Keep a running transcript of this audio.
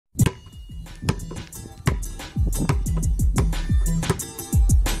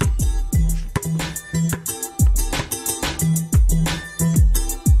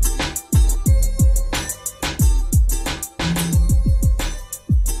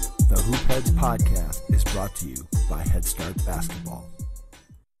Hoopheads podcast is brought to you by Head Start Basketball.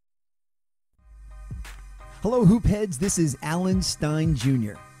 Hello, Hoopheads. This is Alan Stein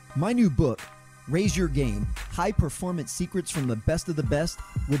Jr. My new book, Raise Your Game, High Performance Secrets from the Best of the Best,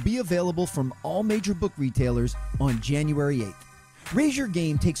 will be available from all major book retailers on January 8th. Raise Your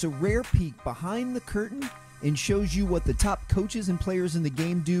Game takes a rare peek behind the curtain and shows you what the top coaches and players in the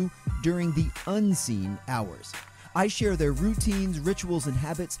game do during the unseen hours. I share their routines, rituals, and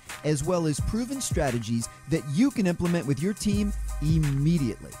habits, as well as proven strategies that you can implement with your team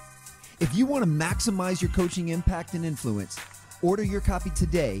immediately. If you want to maximize your coaching impact and influence, order your copy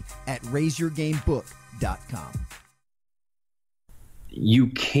today at raiseyourgamebook.com. You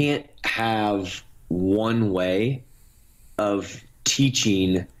can't have one way of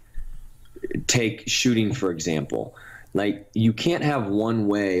teaching. Take shooting, for example. Like, you can't have one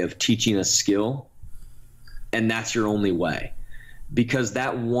way of teaching a skill and that's your only way, because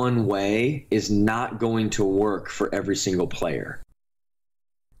that one way is not going to work for every single player.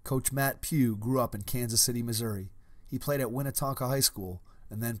 Coach Matt Pugh grew up in Kansas City, Missouri. He played at Winnetonka High School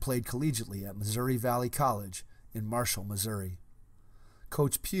and then played collegiately at Missouri Valley College in Marshall, Missouri.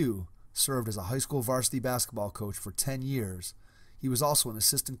 Coach Pugh served as a high school varsity basketball coach for 10 years. He was also an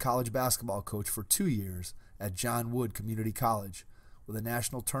assistant college basketball coach for 2 years at John Wood Community College, with a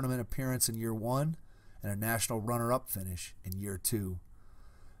national tournament appearance in year 1 and a national runner-up finish in year 2.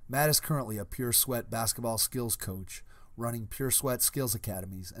 Matt is currently a Pure Sweat basketball skills coach, running Pure Sweat Skills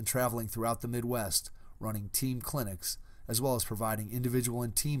Academies and traveling throughout the Midwest, running team clinics, as well as providing individual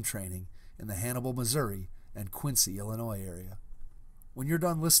and team training in the Hannibal, Missouri, and Quincy, Illinois area. When you're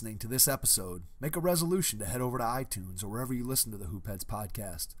done listening to this episode, make a resolution to head over to iTunes or wherever you listen to the Hoopheads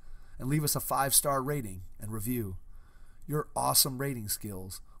podcast and leave us a 5-star rating and review. Your awesome rating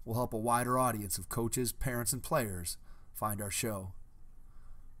skills will help a wider audience of coaches, parents, and players find our show.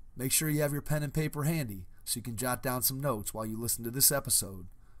 Make sure you have your pen and paper handy so you can jot down some notes while you listen to this episode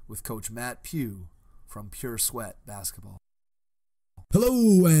with Coach Matt Pugh from Pure Sweat Basketball.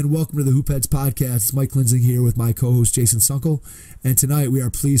 Hello and welcome to the Hoopheads podcast. It's Mike Linsing here with my co-host Jason Sunkel, and tonight we are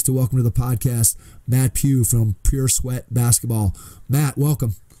pleased to welcome to the podcast Matt Pugh from Pure Sweat Basketball. Matt,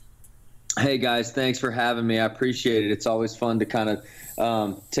 welcome. Hey guys, thanks for having me. I appreciate it. It's always fun to kind of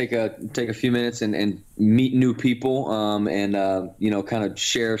take a few minutes and meet new people, and kind of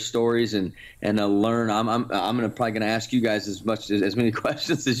share stories and learn. I'm probably gonna ask you guys as many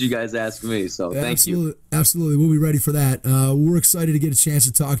questions as you guys ask me. So thank you. Absolutely, we'll be ready for that. We're excited to get a chance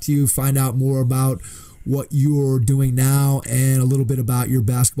to talk to you, find out more about what you're doing now and a little bit about your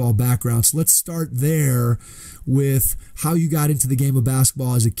basketball background. So let's start there with how you got into the game of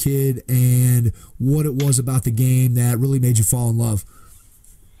basketball as a kid and what it was about the game that really made you fall in love.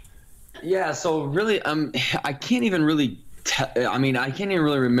 Yeah, so really, I can't even really I can't even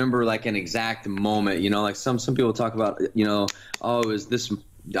really remember like an exact moment. Like some people talk about, oh, it was this.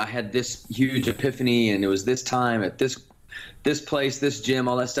 I had this huge epiphany, and it was this time at this place, this gym,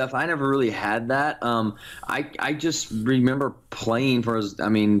 all that stuff. I never really had that. I just remember playing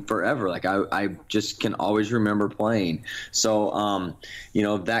forever. Like I just can always remember playing. So,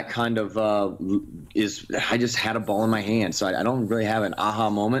 that kind of I just had a ball in my hand. So I don't really have an aha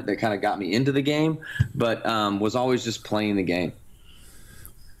moment that kind of got me into the game, but was always just playing the game.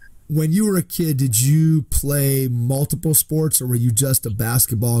 When you were a kid, did you play multiple sports, or were you just a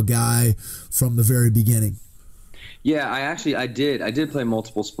basketball guy from the very beginning? Yeah, I did play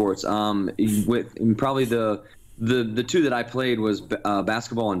multiple sports. With probably the two that I played was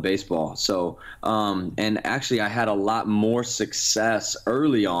basketball and baseball. So and actually I had a lot more success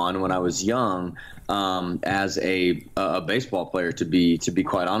early on when I was young as a baseball player, to be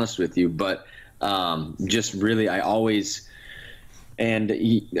quite honest with you. But just really I always, and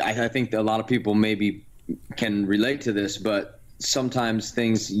I think that a lot of people maybe can relate to this, but sometimes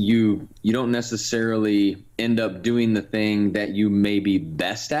things you don't necessarily end up doing the thing that you may be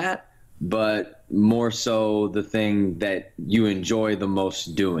best at, but more so the thing that you enjoy the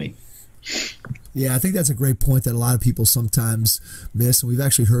most doing. Yeah, I think that's a great point that a lot of people sometimes miss, and we've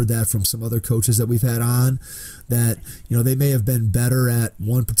actually heard that from some other coaches that we've had on, that they may have been better at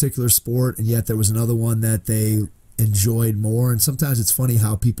one particular sport, and yet there was another one that they enjoyed more. And sometimes it's funny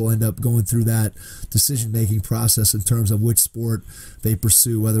how people end up going through that decision-making process in terms of which sport they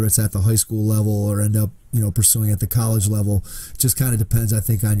pursue, whether it's at the high school level or end up pursuing at the college level. It just kind of depends, I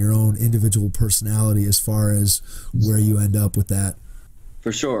think, on your own individual personality as far as where you end up with that.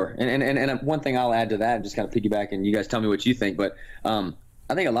 For sure. And one thing I'll add to that, just kind of piggyback, and you guys tell me what you think, but I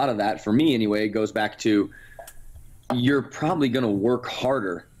think a lot of that, for me anyway, goes back to you're probably going to work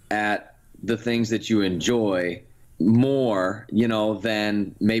harder at the things that you enjoy more,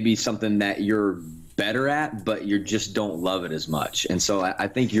 than maybe something that you're better at, but you just don't love it as much. And so I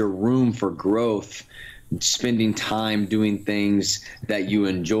think your room for growth, spending time doing things that you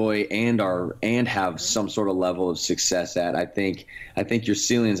enjoy and have some sort of level of success at, I think your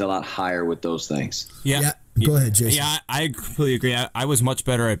ceiling's a lot higher with those things. Yeah. Go ahead, Jason. Yeah, I completely agree. I was much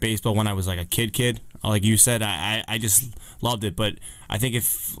better at baseball when I was like a kid. Like you said, I just loved it. But I think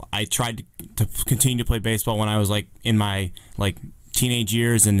if I tried to continue to play baseball when I was like in my like teenage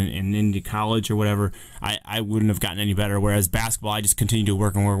years and into college or whatever, I wouldn't have gotten any better. Whereas basketball, I just continued to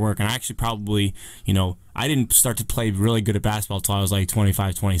work. And I actually probably, I didn't start to play really good at basketball until I was like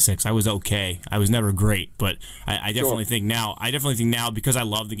 25, 26. I was okay. I was never great, but I definitely think now, because I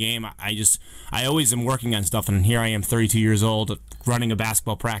love the game, I always am working on stuff. And here I am, 32 years old, running a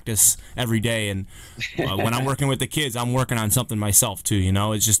basketball practice every day. And when I'm working with the kids, I'm working on something myself too.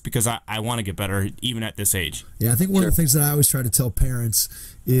 It's just because I want to get better even at this age. Yeah, I think one of the things that I always try to tell parents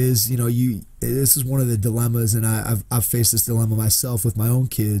is, this is one of the dilemmas, and I've faced this dilemma myself with my own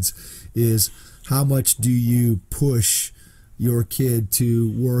kids, is how much do you push your kid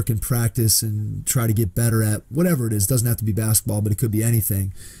to work and practice and try to get better at whatever it is. It doesn't have to be basketball, but it could be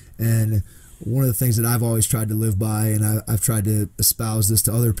anything. And one of the things that I've always tried to live by, and I've tried to espouse this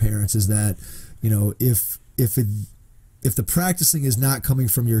to other parents, is that, if the practicing is not coming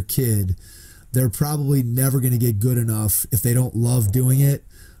from your kid, they're probably never going to get good enough. If they don't love doing it,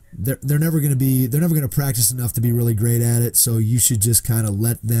 they're never going to practice enough to be really great at it. So you should just kind of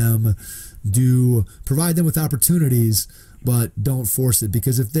let them provide them with opportunities, but don't force it.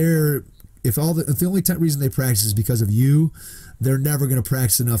 Because if the only reason they practice is because of you, they're never going to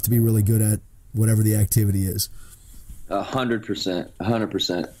practice enough to be really good at whatever the activity is.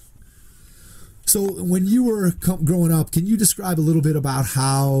 100%. So when you were growing up, can you describe a little bit about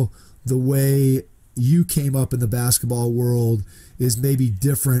how the way you came up in the basketball world is maybe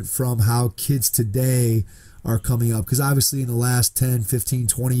different from how kids today are coming up? Because obviously in the last 10, 15,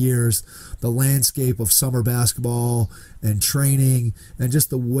 20 years, the landscape of summer basketball and training and just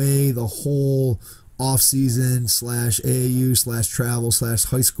the way the whole off-season / AAU / travel /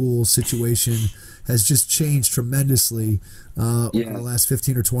 high school situation has just changed tremendously over the last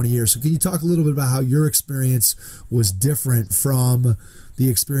 15 or 20 years. So can you talk a little bit about how your experience was different from the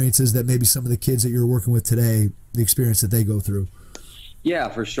experiences that maybe some of the kids that you're working with today, the experience that they go through? Yeah,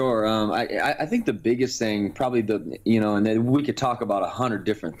 for sure. I think the biggest thing, probably and then we could talk about 100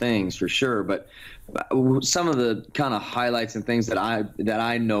 different things for sure, but some of the kind of highlights and things that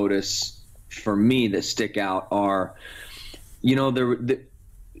I notice for me that stick out are,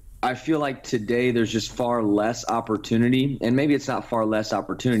 I feel like today there's just far less opportunity, and maybe it's not far less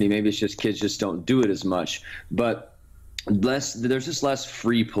opportunity. Maybe it's just kids just don't do it as much, but there's just less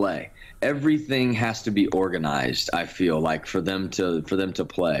free play. Everything has to be organized, I feel like, for them to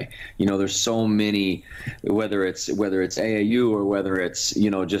play. There's so many, whether it's AAU or whether it's,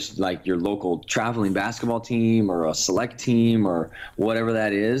 just like your local traveling basketball team or a select team or whatever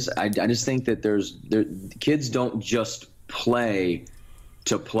that is. I just think that kids don't just play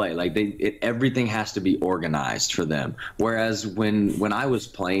to play. Like everything has to be organized for them. Whereas when I was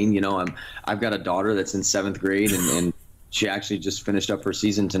playing, I've got a daughter that's in 7th grade and she actually just finished up her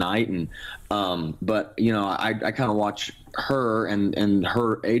season tonight, and but I kind of watch her and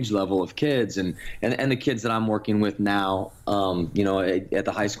her age level of kids and the kids that I'm working with now, at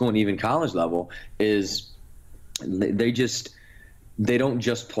the high school and even college level, is they don't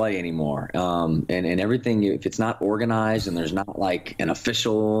just play anymore, and everything, if it's not organized and there's not like an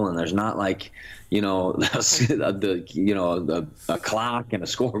official and there's not like a clock and a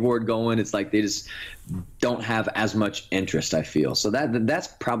scoreboard going, it's like they just don't have as much interest, I feel. So that's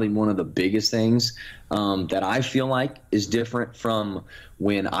probably one of the biggest things that I feel like is different from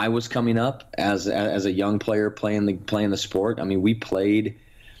when I was coming up as a young player playing the sport. I mean, we played.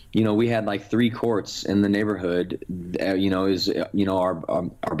 We had like 3 courts in the neighborhood, our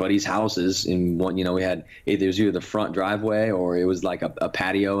buddies' houses. And one, we had either the front driveway or it was like a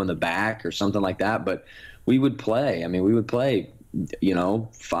patio in the back or something like that. But we would play. I mean, we would play,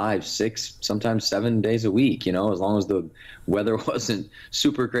 5, 6, sometimes 7 days a week, as long as the weather wasn't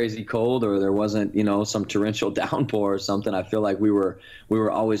super crazy cold or there wasn't, some torrential downpour or something. I feel like we were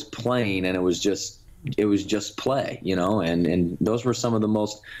always playing, and it was just play, and those were some of the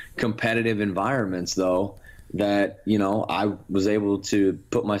most competitive environments, though, that, I was able to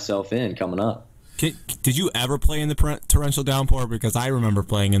put myself in coming up. Did you ever play in the torrential downpour? Because I remember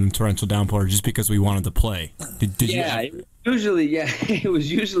playing in the torrential downpour just because we wanted to play. Did you ever? It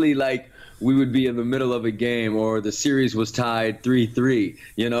was usually like we would be in the middle of a game, or the series was tied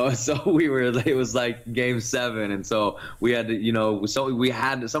 3-3, so it was like game 7. And so we had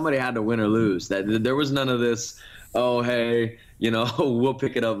to, somebody had to win or lose. That there was none of this, oh, hey, we'll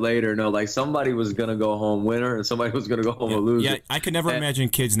pick it up later. No, like somebody was going to go home winner and somebody was going to go home a loser. Yeah, I could never imagine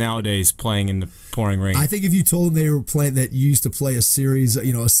kids nowadays playing in the pouring rain. I think if you told them they were playing, that you used to play a series, a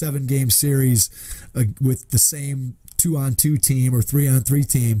 7-game series with the same 2-on-2 team or 3-on-3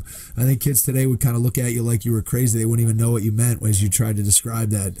 team, I think kids today would kind of look at you like you were crazy. They wouldn't even know what you meant as you tried to describe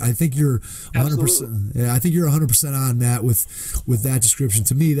that. I think you're 100%. Yeah, I think you're 100% on, Matt, with that description.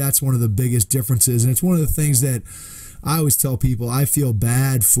 To me, that's one of the biggest differences, and it's one of the things that I always tell people. I feel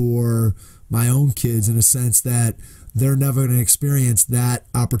bad for my own kids in a sense that they're never going to experience that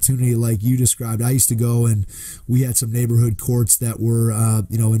opportunity like you described. I used to go, and we had some neighborhood courts that were,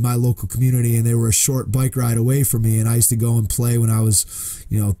 in my local community, and they were a short bike ride away from me. And I used to go and play when I was,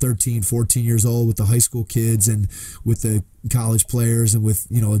 13, 14 years old with the high school kids and with the college players and with,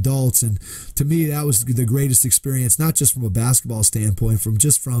 adults. And to me, that was the greatest experience, not just from a basketball standpoint, from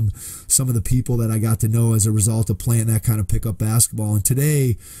some of the people that I got to know as a result of playing that kind of pickup basketball. And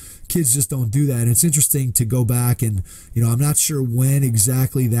today, kids just don't do that. And it's interesting to go back and, I'm not sure when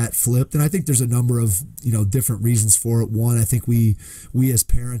exactly that flipped. And I think there's a number of, different reasons for it. One, I think we as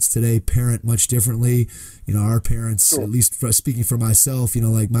parents today parent much differently. Our parents, at least speaking for myself,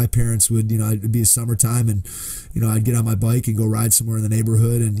 like my parents would, it'd be summertime and, I'd get on my bike and go ride somewhere in the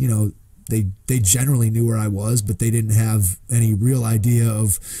neighborhood, and, they generally knew where I was, but they didn't have any real idea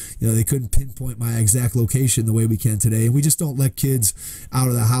of, they couldn't pinpoint my exact location the way we can today. And we just don't let kids out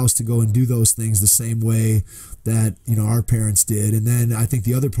of the house to go and do those things the same way that, our parents did. And then I think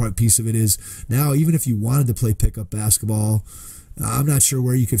the other piece of it is now, even if you wanted to play pickup basketball, I'm not sure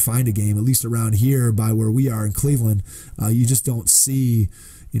where you could find a game, at least around here by where we are in Cleveland. You just don't see,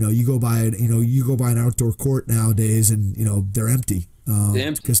 you go by an outdoor court nowadays and, they're empty.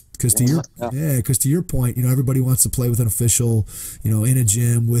 Because to your point, everybody wants to play with an official, in a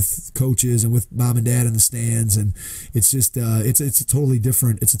gym with coaches and with mom and dad in the stands, and it's just it's a totally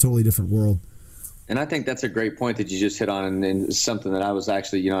different world. And I think that's a great point that you just hit on, and something that I was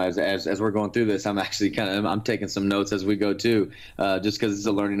actually, as we're going through this, I'm actually I'm taking some notes as we go too, just because it's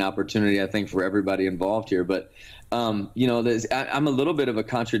a learning opportunity, I think, for everybody involved here. But I'm a little bit of a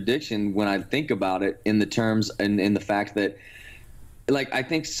contradiction when I think about it in the terms and in the fact that, like, I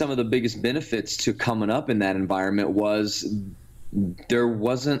think some of the biggest benefits to coming up in that environment was there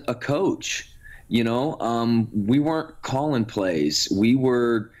wasn't a coach. We weren't calling plays. We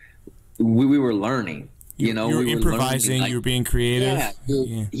were learning. You were improvising. Learning, you were being creative.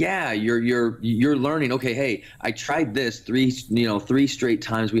 You're learning. Okay, hey, I tried this 3 straight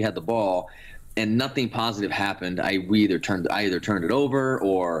times we had the ball, and nothing positive happened. I either turned it over,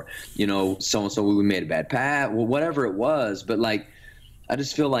 or so and so we made a bad pass, whatever it was. But like, I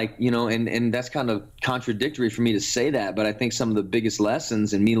just feel like, and that's kind of contradictory for me to say that, but I think some of the biggest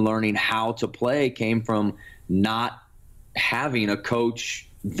lessons in me learning how to play came from not having a coach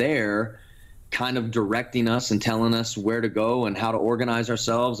there kind of directing us and telling us where to go and how to organize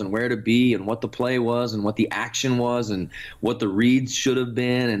ourselves and where to be and what the play was and what the action was and what the reads should have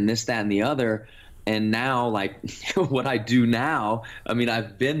been and this, that, and the other. And now, like, what I do now, I mean,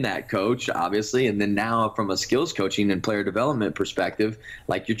 I've been that coach, obviously, and then now from a skills coaching and player development perspective,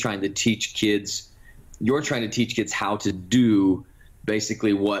 like, you're trying to teach kids how to do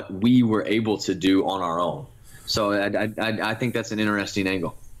basically what we were able to do on our own. So I think that's an interesting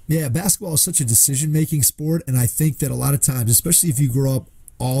angle. Yeah, basketball is such a decision-making sport, and I think that a lot of times, especially if you grow up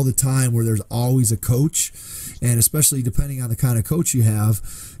all the time where there's always a coach, and especially depending on the kind of coach you have,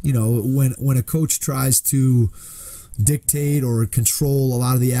 when a coach tries to dictate or control a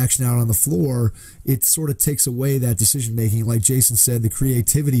lot of the action out on the floor, it sort of takes away that decision making. Like Jason said, the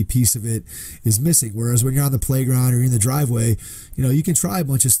creativity piece of it is missing. Whereas when you're on the playground or in the driveway, you can try a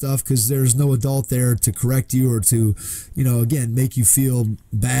bunch of stuff because there's no adult there to correct you or to, again, make you feel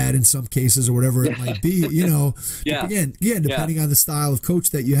bad in some cases or whatever it might be. Yeah. Again, depending on the style of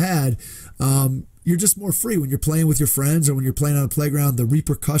coach that you had, you're just more free when you're playing with your friends or when you're playing on a playground. The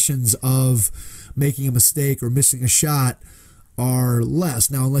repercussions of making a mistake or missing a shot are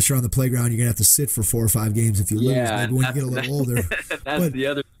less. Now, unless you're on the playground, you're going to have to sit for 4 or 5 games if you lose. Maybe when you get a little older. That's the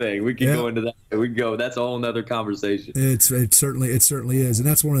other thing. We can go into that. That's a whole nother conversation. It certainly is. And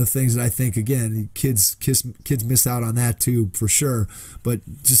that's one of the things that I think, again, kids miss out on that too, for sure. But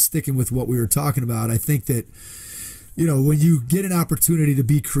just sticking with what we were talking about, I think that, when you get an opportunity to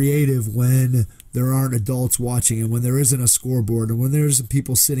be creative when there aren't adults watching and when there isn't a scoreboard and when there isn't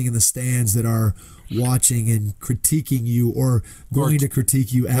people sitting in the stands that are watching and critiquing you or going to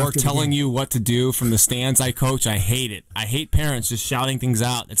critique you after or telling you what to do from the stands. I coach. I hate it. I hate parents just shouting things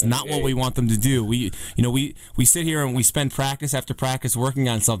out. It's not what we want them to do. We sit here and we spend practice after practice working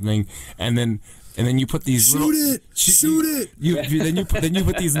on something, and then you put these shoot it. Then you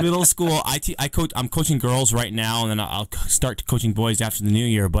put these middle school. I'm coaching girls right now, and then I'll start coaching boys after the new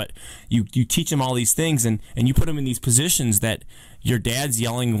year. But you teach them all these things, and you put them in these positions that your dad's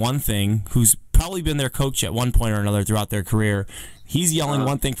yelling one thing, who's probably been their coach at one point or another throughout their career. He's yelling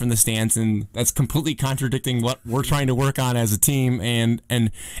one thing from the stands, and that's completely contradicting what we're trying to work on as a team. And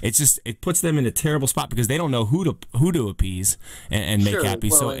it puts them in a terrible spot because they don't know who to appease and make happy.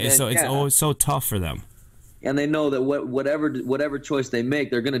 Well, it's always so tough for them. And they know that whatever choice they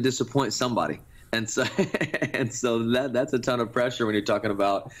make, they're going to disappoint somebody. And so that's a ton of pressure when you're talking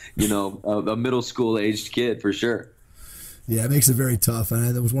about a middle school aged kid, for sure. Yeah, it makes it very tough.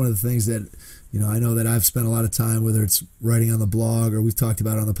 And that was one of the things that, I know that I've spent a lot of time, whether it's writing on the blog or we've talked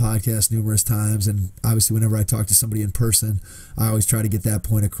about it on the podcast numerous times. And obviously, whenever I talk to somebody in person, I always try to get that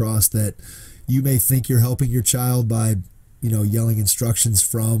point across that you may think you're helping your child by, yelling instructions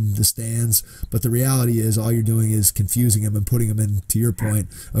from the stands. But the reality is all you're doing is confusing them and putting them in, to your point,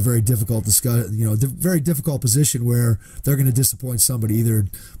 a very difficult very difficult position where they're going to disappoint somebody. Either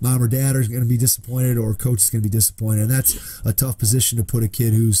mom or dad are going to be disappointed or coach is going to be disappointed. And that's a tough position to put a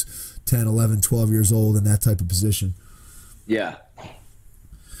kid who's 10, 11, 12 years old in that type of position. Yeah.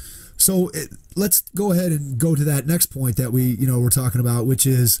 So let's go ahead and go to that next point that we're talking about, which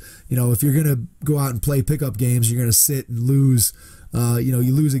is, if you're going to go out and play pickup games, you're going to sit and lose.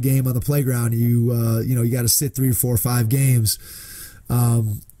 You lose a game on the playground. You got to sit 3 or 4 or 5 games.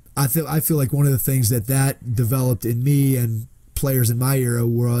 I feel like one of the things that developed in me and players in my era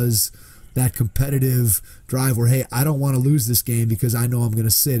was that competitive drive where, hey, I don't want to lose this game because I know I'm going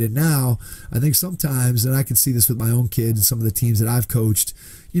to sit. And now I think sometimes, and I can see this with my own kids and some of the teams that I've coached,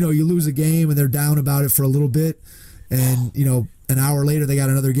 you lose a game and they're down about it for a little bit, and an hour later they got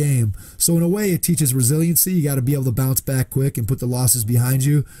another game. So in a way it teaches resiliency. You got to be able to bounce back quick and put the losses behind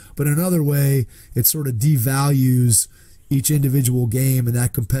you. But in another way it sort of devalues each individual game and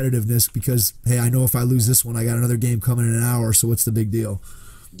that competitiveness because, hey, I know if I lose this one I got another game coming in an hour, so what's the big deal?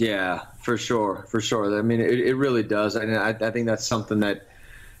 Yeah, for sure. I mean, it really does. And I think that's something that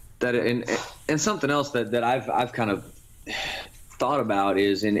and something else that I've kind of thought about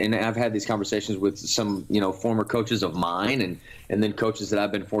is, and I've had these conversations with some, former coaches of mine and then coaches that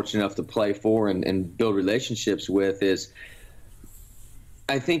I've been fortunate enough to play for and build relationships with, is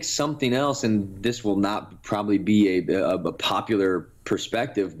I think something else, and this will not probably be a popular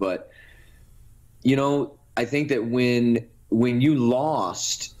perspective, but, I think that when you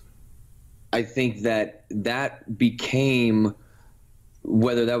lost, I think that became,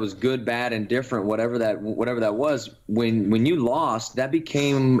 whether that was good, bad, and different, whatever that was, when you lost, that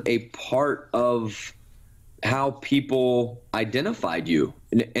became a part of how people identified you.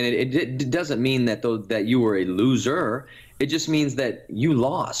 And it doesn't mean that you were a loser. It just means that you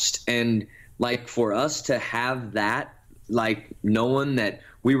lost. And like, for us to have that, like, knowing that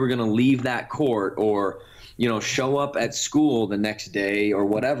we were going to leave that court or show up at school the next day or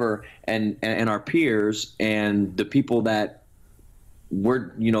whatever, and our peers and the people that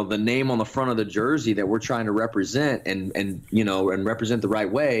we're, the name on the front of the jersey that we're trying to represent and represent the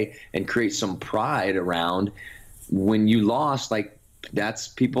right way and create some pride around. When you lost, like, that's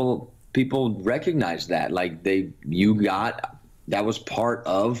people recognize that, like, that was part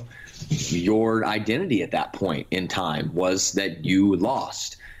of your identity at that point in time, was that you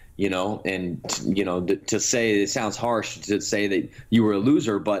lost. To say, it sounds harsh to say that you were a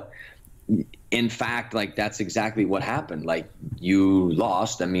loser, but in fact, like, that's exactly what happened. Like, you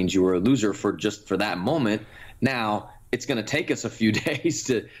lost. That means you were a loser for that moment. Now it's going to take us a few days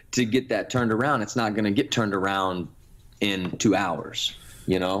to get that turned around. It's not going to get turned around in 2 hours,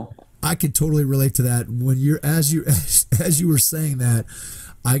 I could totally relate to that. When as you were saying that,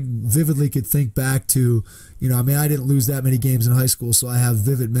 I vividly could think back to, I didn't lose that many games in high school, so I have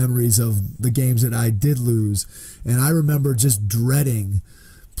vivid memories of the games that I did lose. And I remember just dreading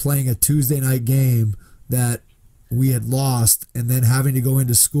playing a Tuesday night game that we had lost and then having to go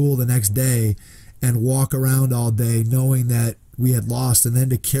into school the next day and walk around all day knowing that we had lost, and then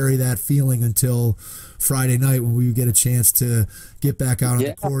to carry that feeling until Friday night when we would get a chance to get back out on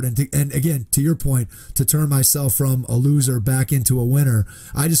the court and again, to your point, to turn myself from a loser back into a winner.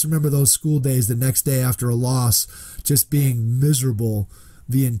 I just remember those school days the next day after a loss just being miserable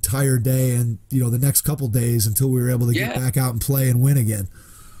the entire day, and the next couple days until we were able to get back out and play and win again.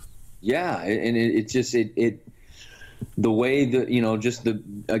 Yeah, and it's the way that,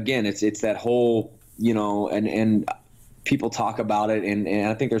 again, it's that whole and people talk about it, and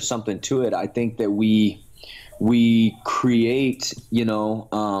I think there's something to it. I think that we create,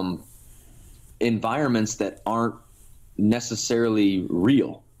 environments that aren't necessarily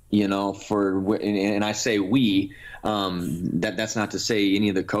real, and I say we, that's not to say any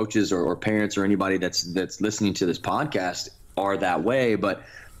of the coaches or parents or anybody that's listening to this podcast are that way, but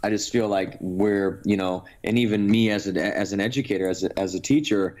I just feel like we're, and even me as an educator, as a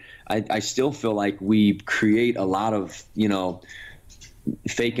teacher, I still feel like we create a lot of,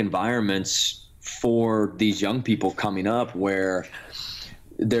 fake environments for these young people coming up, where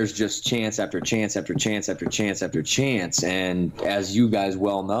there's just chance after chance after chance after chance after chance. And as you guys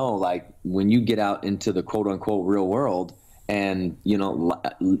well know, like when you get out into the quote unquote real world, and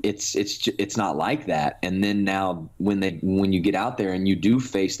it's not like that. And then now when you get out there and you do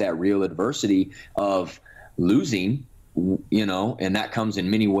face that real adversity of losing, and that comes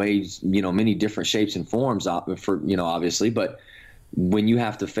in many ways, many different shapes and forms obviously, but when you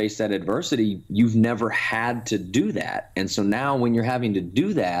have to face that adversity, you've never had to do that. And so now when you're having to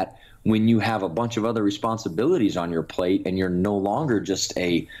do that, when you have a bunch of other responsibilities on your plate, and you're no longer just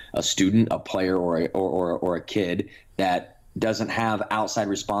a student, a player, or a kid that doesn't have outside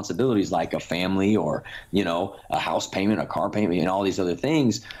responsibilities like a family or, a house payment, a car payment, and all these other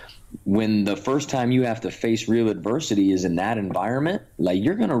things. When the first time you have to face real adversity is in that environment, like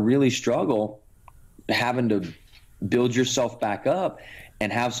you're going to really struggle having to build yourself back up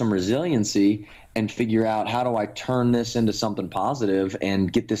and have some resiliency and figure out, how do I turn this into something positive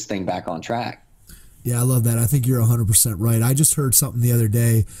and get this thing back on track? Yeah, I love that. I think you're 100% right. I just heard something the other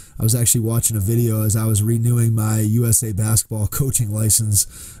day. I was actually watching a video as I was renewing my USA basketball coaching license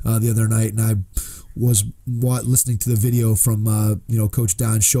the other night, and I was listening to the video from Coach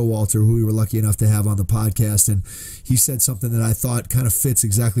Don Showalter, who we were lucky enough to have on the podcast, and he said something that I thought kind of fits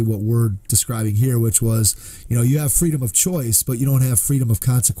exactly what we're describing here, which was, you have freedom of choice, but you don't have freedom of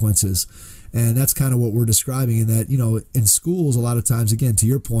consequences. And that's kind of what we're describing, in that, in schools, a lot of times, again, to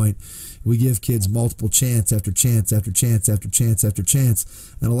your point, we give kids multiple chance after chance after chance after chance after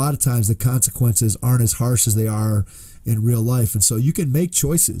chance. And a lot of times the consequences aren't as harsh as they are in real life. And so you can make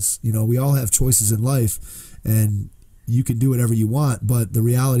choices. We all have choices in life, and you can do whatever you want. But the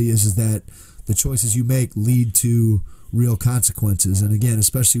reality is that the choices you make lead to real consequences. And again,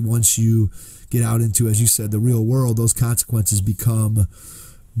 especially once you get out into, as you said, the real world, those consequences become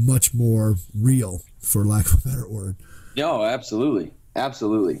much more real, for lack of a better word. No, absolutely.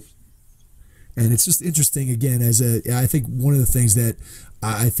 Absolutely. And it's just interesting, again, I think one of the things that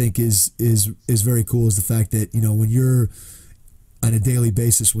I think is very cool is the fact that, when you're on a daily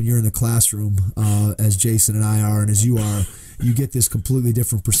basis, when you're in the classroom, as Jason and I are, and as you are, you get this completely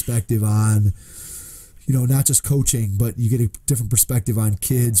different perspective on, not just coaching, but you get a different perspective on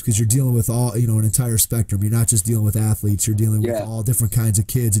kids, because you're dealing with all, an entire spectrum. You're not just dealing with athletes, you're dealing with all different kinds of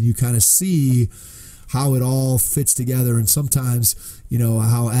kids, and you kind of see how it all fits together. And sometimes,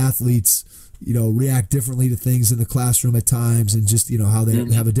 how athletes, react differently to things in the classroom at times, and just, how they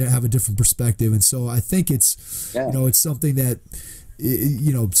have a different perspective. And so I think it's, it's something that,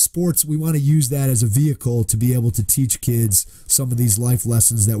 sports, we want to use that as a vehicle to be able to teach kids some of these life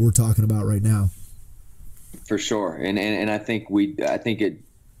lessons that we're talking about right now. For sure. And I think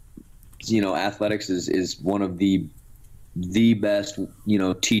athletics is one of the best,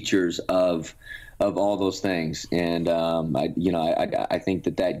 teachers of all those things. And I think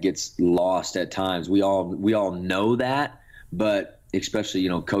that gets lost at times. We all know that, but especially,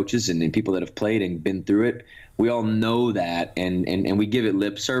 coaches and people that have played and been through it, we all know that, and we give it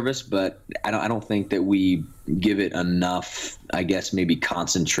lip service, but I don't think that we give it enough, I guess, maybe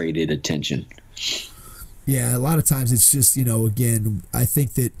concentrated attention. Yeah, a lot of times it's just, again, I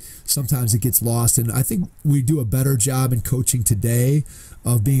think that sometimes it gets lost, and I think we do a better job in coaching today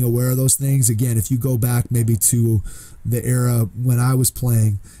of being aware of those things. Again, if you go back maybe to the era when I was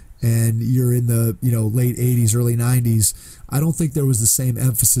playing, and you're in the, late 80s, early 90s, I don't think there was the same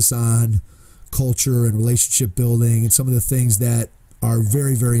emphasis on culture and relationship building and some of the things that are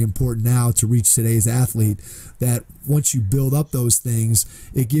very, very important now to reach today's athlete, that once you build up those things,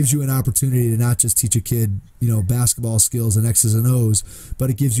 it gives you an opportunity to not just teach a kid, basketball skills and X's and O's, but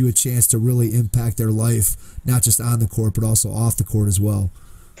it gives you a chance to really impact their life, not just on the court, but also off the court as well.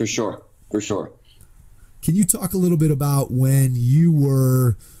 For sure. Can you talk a little bit about when you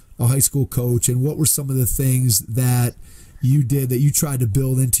were a high school coach, and what were some of the things that you did that you tried to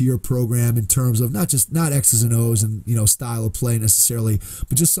build into your program in terms of not X's and O's and style of play necessarily,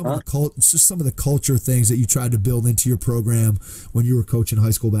 but just some of the culture things that you tried to build into your program when you were coaching high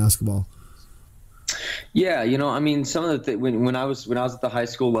school basketball? Yeah, I mean, some of the when I was at the high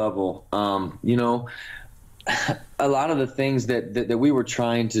school level, a lot of the things that we were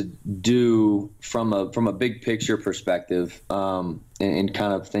trying to do from a big picture perspective, and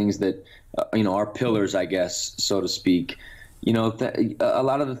kind of things that our pillars, I guess, so to speak. A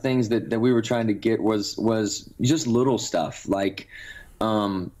lot of the things that we were trying to get was just little stuff like,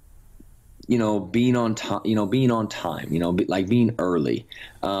 being on time, like being early,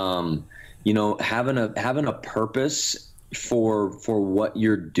 having a purpose for what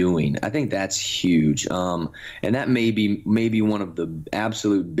you're doing. I think that's huge. And that may be one of the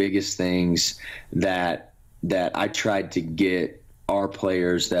absolute biggest things that I tried to get our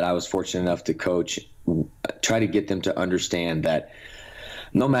players that I was fortunate enough to coach, try to get them to understand that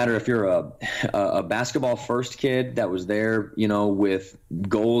no matter if you're a basketball first kid that was there, with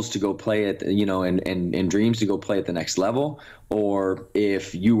goals to go play at, and dreams to go play at the next level, or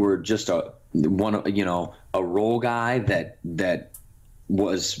if you were just a role guy that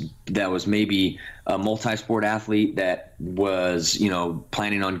was maybe a multi-sport athlete that was,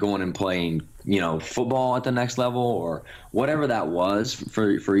 planning on going and playing, football at the next level or whatever that was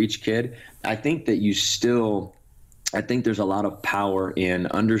for each kid. I think there's a lot of power in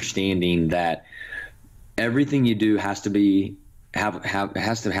understanding that everything you do has to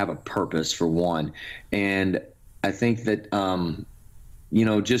have a purpose, for one. And I think that,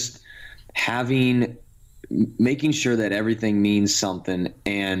 just making sure that everything means something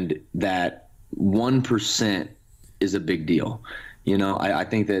and that 1% is a big deal. I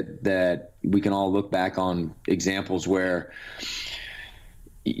think that we can all look back on examples where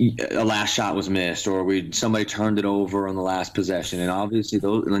a last shot was missed, or somebody turned it over on the last possession, and obviously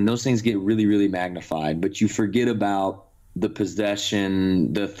those things get really, really magnified. But you forget about the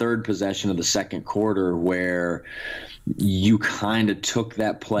third possession of the second quarter, where you kind of took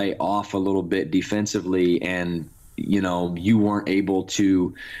that play off a little bit defensively, and you weren't able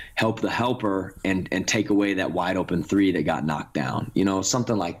to help the helper and take away that wide open three that got knocked down,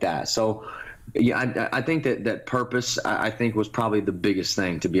 something like that. So yeah, I think that purpose, I think, was probably the biggest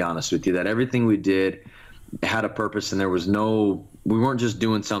thing, to be honest with you, that everything we did had a purpose, and we weren't just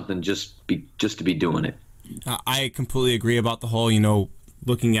doing something just to be doing it. I completely agree about the whole,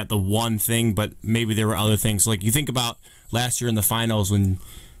 looking at the one thing, but maybe there were other things. Like, you think about last year in the finals when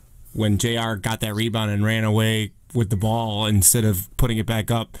JR got that rebound and ran away with the ball instead of putting it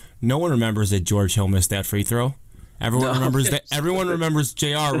back up. No one remembers that George Hill missed that free throw. Everyone remembers that. Everyone remembers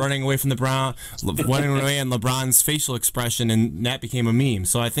JR running away from running away, and LeBron's facial expression, and that became a meme.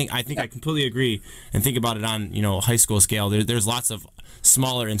 So I think I completely agree, and think about it on high school scale. There's lots of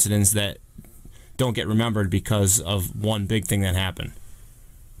smaller incidents that don't get remembered because of one big thing that happened.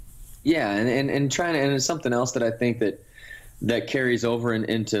 Yeah, and it's something else that I think that carries over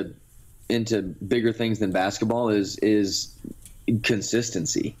into bigger things than basketball is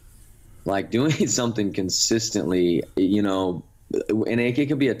consistency. Like doing something consistently, and it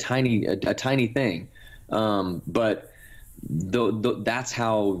could be a tiny thing, but that's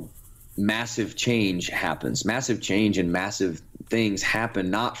how massive change happens. Massive change and massive things happen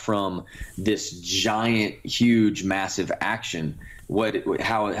not from this giant, huge, massive action.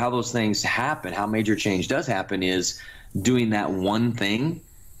 How those things happen, how major change does happen, is doing that one thing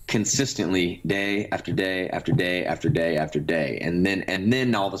consistently, day after day after day after day after day, and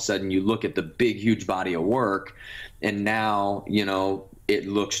then all of a sudden you look at the big, huge body of work, and now it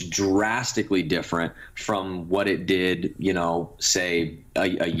looks drastically different from what it did, say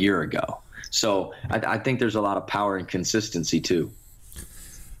a year ago. So I think there's a lot of power in consistency too.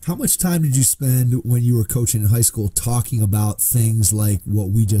 How much time did you spend when you were coaching in high school talking about things like what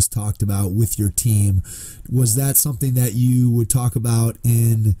we just talked about with your team? Was that something that you would talk about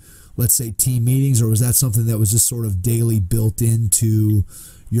in, let's say, team meetings, or was that something that was just sort of daily built into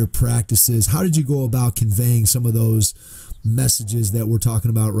your practices? How did you go about conveying some of those messages that we're talking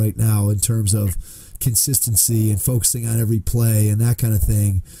about right now in terms of consistency and focusing on every play and that kind of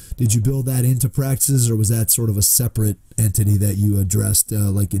thing? Did you build that into practices, or was that sort of a separate entity that you addressed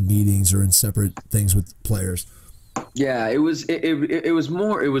like in meetings or in separate things with players? Yeah, it was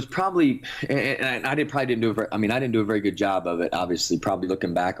more, it was probably, and I didn't do a very good job of it, obviously, probably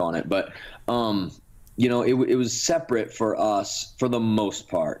looking back on it, but it was separate for us for the most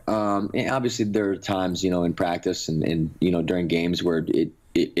part. And obviously there are times, in practice and during games where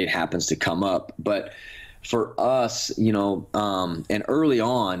it happens to come up, but for us, and early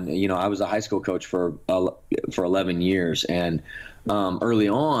on, I was a high school coach for 11 years, and early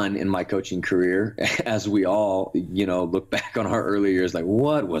on in my coaching career, as we all, look back on our early years, like,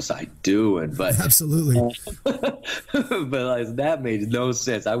 what was I doing? But Absolutely. but like, that made no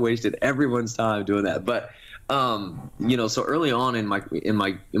sense. I wasted everyone's time doing that. But so early on in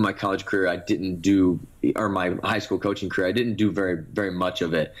my college career, I didn't do, or my high school coaching career, I didn't do very, very much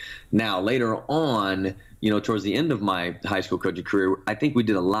of it. Now, later on, towards the end of my high school coaching career, I think we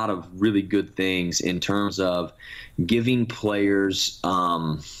did a lot of really good things in terms of giving players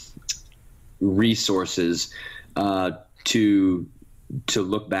resources to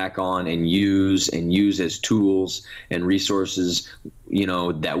look back on and use as tools and resources,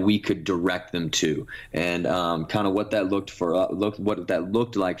 that we could direct them to. And kind of what that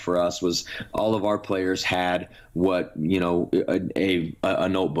looked like for us was all of our players had what, a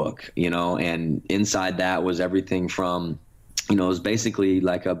notebook, and inside that was everything from, it was basically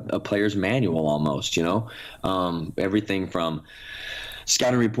like a player's manual almost, everything from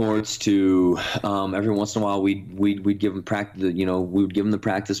scouting reports to every once in a while we'd give them practice. We would give them the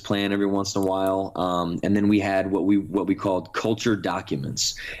practice plan every once in a while, and then we had what we called culture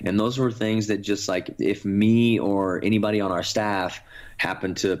documents, and those were things that just like if me or anybody on our staff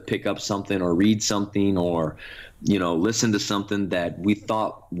happened to pick up something or read something or listen to something that we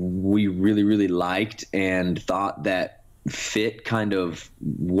thought we really, really liked and thought that fit kind of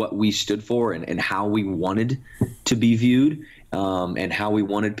what we stood for and how we wanted to be viewed, and how we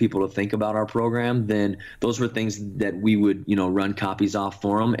wanted people to think about our program, then those were things that we would, run copies off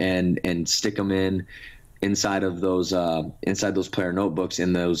for them and stick them inside those player notebooks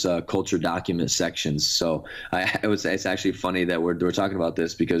in those culture document sections. So it's actually funny that we're talking about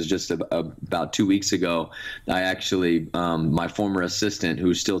this, because just about 2 weeks ago, I actually my former assistant,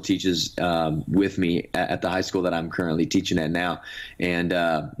 who still teaches with me at the high school that I'm currently teaching at now, and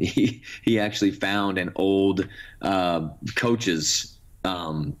he actually found an old coach's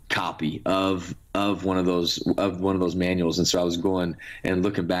copy of one of those manuals. And so I was going and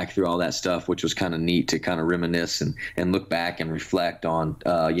looking back through all that stuff, which was kind of neat to kind of reminisce and look back and reflect on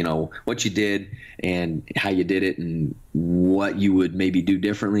what you did and how you did it and what you would maybe do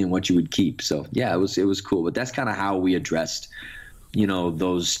differently and what you would keep. So yeah, it was cool. But that's kind of how we addressed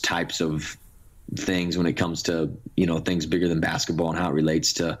those types of things when it comes to things bigger than basketball and how it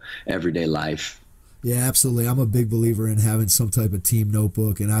relates to everyday life. Yeah, absolutely. I'm a big believer in having some type of team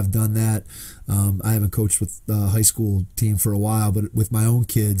notebook, and I've done that. I haven't coached with the high school team for a while, but with my own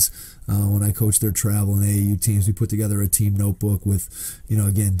kids, when I coach their travel and AAU teams, we put together a team notebook with,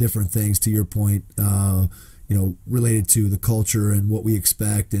 again, different things, to your point, related to the culture and what we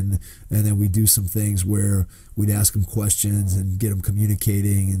expect, and then we do some things where we'd ask them questions and get them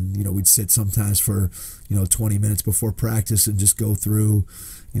communicating, and we'd sit sometimes for 20 minutes before practice and just go through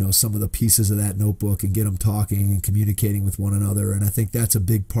some of the pieces of that notebook and get them talking and communicating with one another. And I think that's a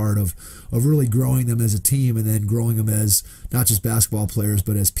big part of really growing them as a team, and then growing them as not just basketball players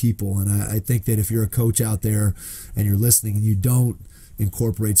but as people. And I think that if you're a coach out there and you're listening and you don't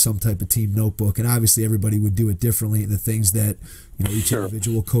incorporate some type of team notebook, and obviously everybody would do it differently, and the things that each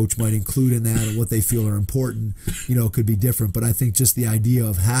individual coach might include in that and what they feel are important could be different. But I think just the idea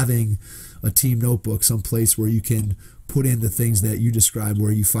of having a team notebook, some place where you can put in the things that you described,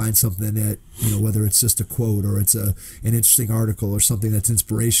 where you find something that whether it's just a quote or it's an interesting article or something that's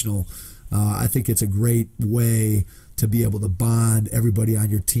inspirational, I think it's a great way to be able to bond everybody on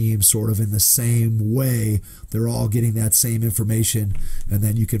your team sort of in the same way. They're all getting that same information, and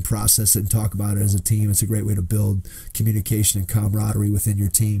then you can process it and talk about it as a team. It's a great way to build communication and camaraderie within your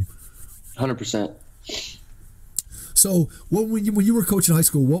team. 100%. So when you were coaching high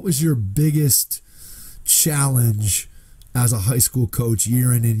school, what was your biggest challenge as a high school coach,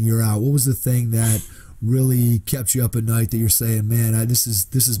 year in and year out? What was the thing that really kept you up at night, that you're saying, man, this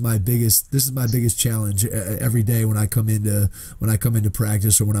is my biggest challenge every day when I come into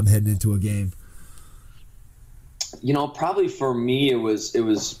practice or when I'm heading into a game? Probably for me, it was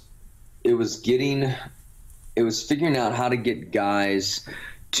figuring out how to get guys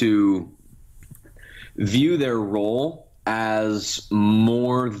to view their role as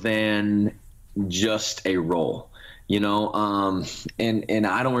more than just a role. And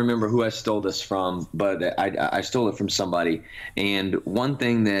I don't remember who I stole this from, but I stole it from somebody. And one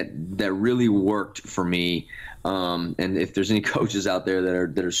thing that really worked for me, and if there's any coaches out there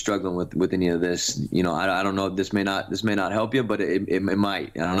that are struggling with any of this, I don't know, this may not help you, but it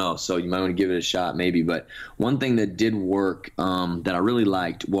might. I don't know. So you might want to give it a shot, maybe. But one thing that did work, that I really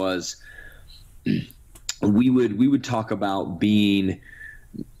liked, was we would talk about being,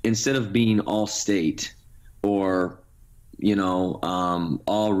 instead of being all state or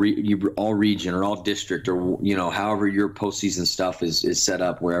all region or all district, or however your postseason stuff is set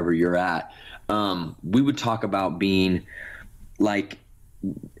up wherever you're at. We would talk about being like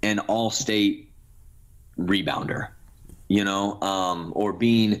an all-state rebounder, or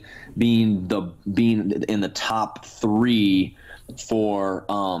being in the top 3 for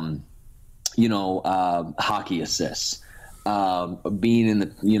hockey assists,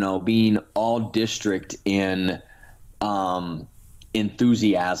 being all district in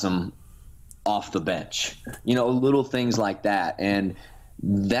enthusiasm off the bench, little things like that. And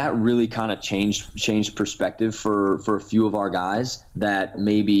that really kind of changed perspective for a few of our guys that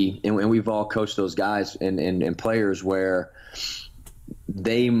maybe, and we've all coached those guys and players where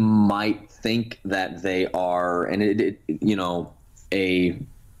they might think that they are, and a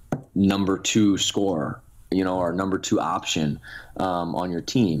number 2 scorer, or number 2 option on your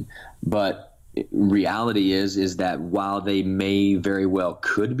team. But reality is that while they may very well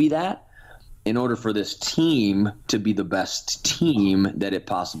could be that, in order for this team to be the best team that it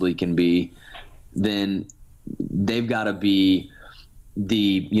possibly can be, then they've got to be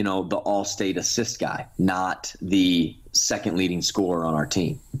the all-state assist guy, not the second leading scorer on our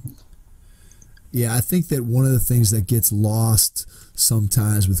team. Yeah, I think that one of the things that gets lost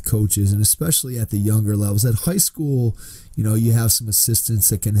sometimes with coaches, and especially at the younger levels, at high school, you have some assistants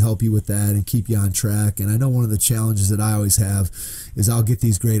that can help you with that and keep you on track. And I know one of the challenges that I always have is I'll get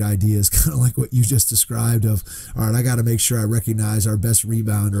these great ideas, kind of like what you just described of, all right, I got to make sure I recognize our best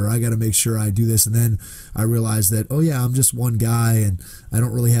rebounder. I got to make sure I do this. And then I realize that, oh yeah, I'm just one guy and I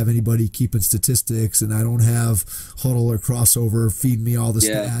don't really have anybody keeping statistics, and I don't have huddle or crossover feeding me all the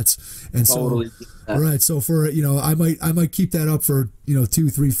stats. And totally. So, right. So for, I might keep that up for, 2,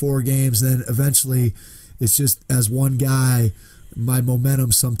 3, 4 games. Then eventually it's just, as one guy, my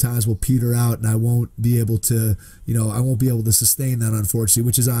momentum sometimes will peter out, and I won't be able to, sustain that, unfortunately,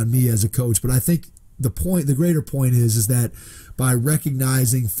 which is on me as a coach. But I think the greater point is that by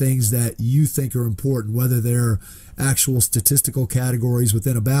recognizing things that you think are important, whether they're actual statistical categories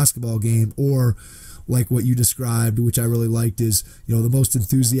within a basketball game, or like what you described, which I really liked, is, the most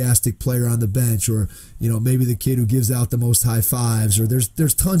enthusiastic player on the bench, or, maybe the kid who gives out the most high fives, or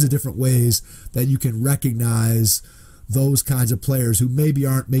there's tons of different ways that you can recognize those kinds of players who maybe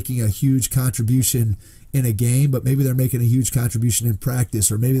aren't making a huge contribution in a game, but maybe they're making a huge contribution in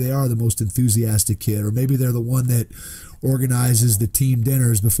practice, or maybe they are the most enthusiastic kid, or maybe they're the one that organizes the team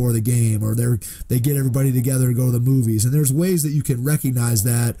dinners before the game, or they get everybody together to go to the movies. And there's ways that you can recognize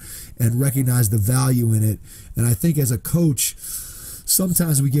that and recognize the value in it. And I think as a coach,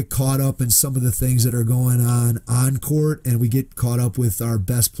 sometimes we get caught up in some of the things that are going on court, and we get caught up with our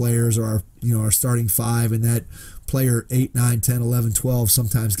best players, or our starting 5, and that player 8, 9, 10, 11, 12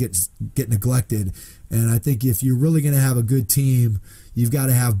 sometimes get neglected. And I think if you're really going to have a good team, you've got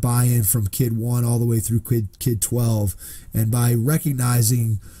to have buy-in from kid 1 all the way through kid 12. And by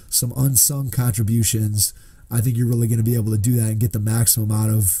recognizing some unsung contributions, I think you're really going to be able to do that and get the maximum out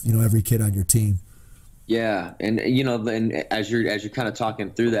of, every kid on your team. Yeah. And, and as you're kind of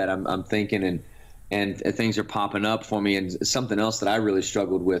talking through that, I'm thinking, and things are popping up for me. And something else that I really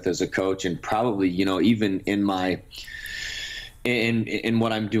struggled with as a coach, and probably, even in my, in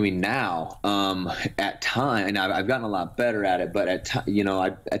what I'm doing now, at time, and I've gotten a lot better at it, but I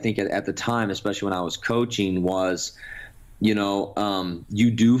think at the time, especially when I was coaching, was,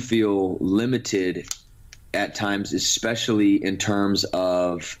 you do feel limited at times, especially in terms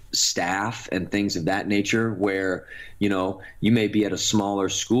of staff and things of that nature, where, you may be at a smaller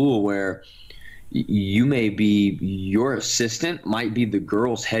school where your assistant might be the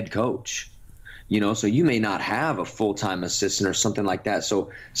girls' head coach. So you may not have a full-time assistant or something like that. So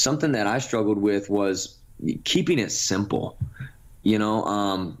something that I struggled with was keeping it simple.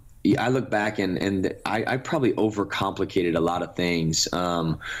 I look back and I probably overcomplicated a lot of things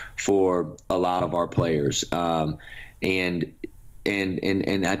for a lot of our players. And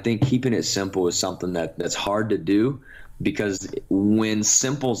I think keeping it simple is something that's hard to do, because when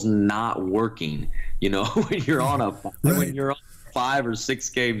simple's not working, when you're on when you're on 5 or 6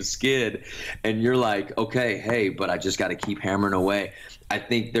 game skid and you're like, okay, hey, but I just got to keep hammering away. I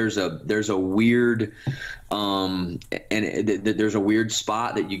think there's a weird there's a weird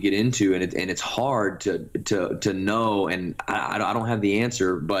spot that you get into, and it's hard to know, and I don't have the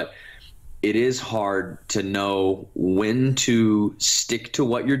answer, but it is hard to know when to stick to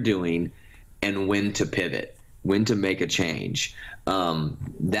what you're doing and when to pivot, when to make a change.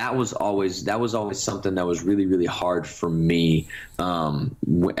 That was always something that was really, really hard for me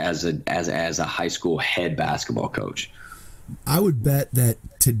as a high school head basketball coach. I would bet that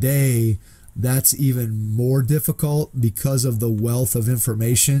today that's even more difficult because of the wealth of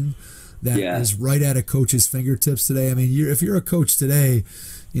information that is right at a coach's fingertips today. I mean, if you're a coach today,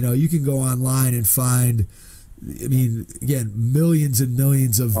 you can go online and find, I mean, again, millions and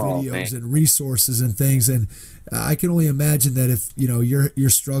millions of videos and resources and things. And I can only imagine that if, you're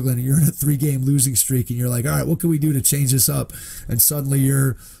struggling and you're in a 3-game losing streak and you're like, all right, what can we do to change this up? And suddenly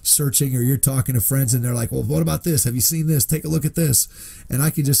you're searching or you're talking to friends and they're like, well, what about this? Have you seen this? Take a look at this. And I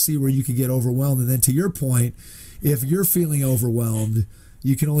can just see where you could get overwhelmed. And then to your point, if you're feeling overwhelmed,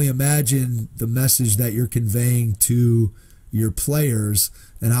 you can only imagine the message that you're conveying to your players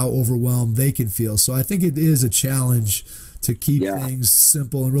and how overwhelmed they can feel. So I think it is a challenge to keep things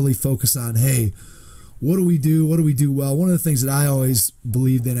simple and really focus on, hey, what do we do? What do we do well? One of the things that I always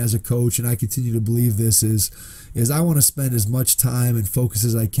believed in as a coach, and I continue to believe this, is I want to spend as much time and focus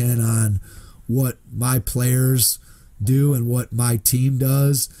as I can on what my players do and what my team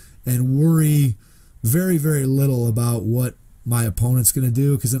does, and worry very, very little about what my opponent's going to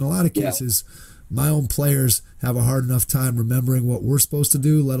do, because in a lot of cases, my own players have a hard enough time remembering what we're supposed to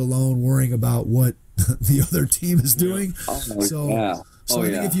do, let alone worrying about what the other team is doing. So I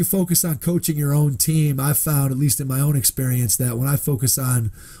think if you focus on coaching your own team, I've found, at least in my own experience, that when I focus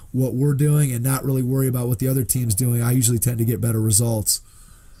on what we're doing and not really worry about what the other team's doing, I usually tend to get better results.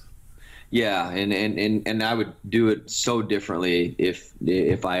 Yeah, and I would do it so differently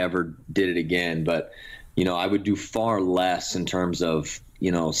if I ever did it again. But I would do far less in terms of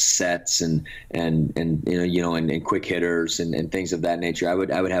sets and quick hitters and things of that nature. I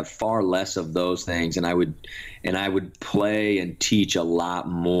would have far less of those things, and I would play and teach a lot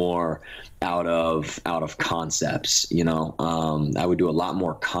more out of concepts. I would do a lot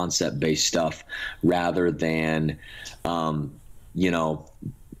more concept based stuff rather than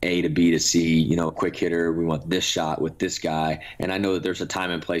A to B to C, quick hitter. We want this shot with this guy. And I know that there's a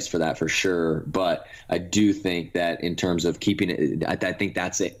time and place for that for sure. But I do think that in terms of keeping it, I think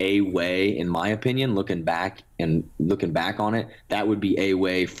that's a way, in my opinion, looking back on it, that would be a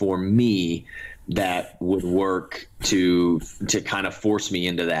way for me that would work to kind of force me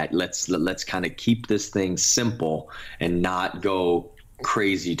into that. Let's kind of keep this thing simple and not go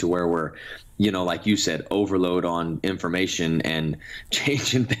crazy to where we're, like you said, overload on information and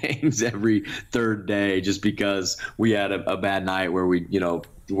changing things every third day just because we had a bad night where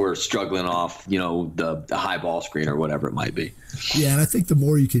we're struggling off, the high ball screen or whatever it might be. Yeah, and I think the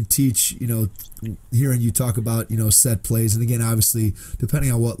more you can teach, hearing you talk about, set plays, and again, obviously,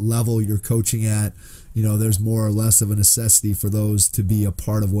 depending on what level you're coaching at, there's more or less of a necessity for those to be a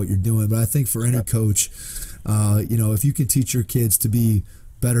part of what you're doing. But I think for any coach, if you can teach your kids to be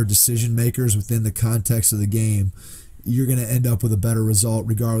better decision makers within the context of the game, you're going to end up with a better result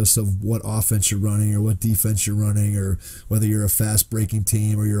regardless of what offense you're running or what defense you're running, or whether you're a fast breaking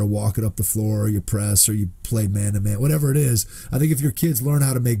team or you're a walk it up the floor or you press or you play man to man, whatever it is. I think if your kids learn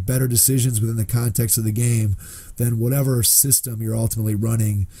how to make better decisions within the context of the game, then whatever system you're ultimately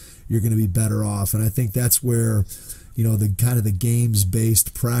running, you're going to be better off. And I think that's where, the kind of the games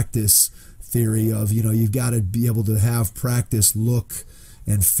based practice theory of, you've got to be able to have practice look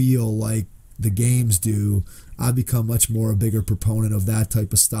and feel like the games do. I've become much more a bigger proponent of that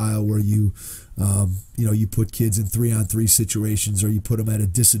type of style where you put kids in 3-on-3 situations, or you put them at a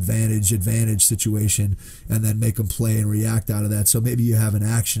advantage situation, and then make them play and react out of that. So maybe you have an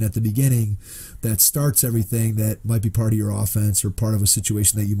action at the beginning that starts everything that might be part of your offense or part of a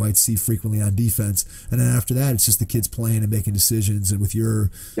situation that you might see frequently on defense. And then after that, it's just the kids playing and making decisions, and with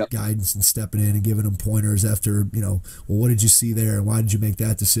your guidance and stepping in and giving them pointers after, well, what did you see there and why did you make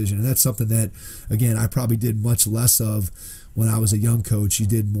that decision? And that's something that, again, I probably did much less of when I was a young coach. You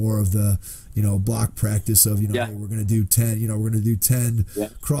did more of the, block practice of, hey, we're going to do 10, we're going to do 10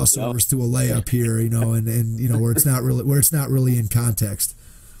 crossovers to a layup here, and where it's not really in context.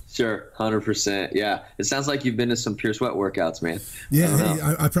 Sure, 100%. Yeah, it sounds like you've been to some Pure Sweat workouts, man.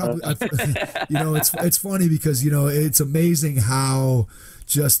 Yeah, I probably, it's funny because it's amazing how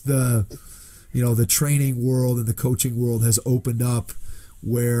just the training world and the coaching world has opened up.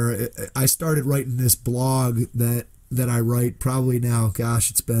 Where I started writing this blog that I write probably now,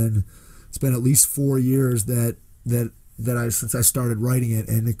 gosh, it's been at least 4 years since I started writing it,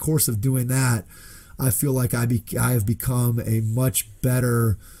 and in the course of doing that, I feel like I have become a much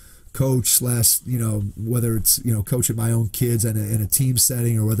better coach / whether it's coaching my own kids in a team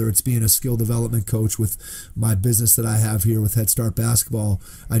setting, or whether it's being a skill development coach with my business that I have here with Head Start Basketball.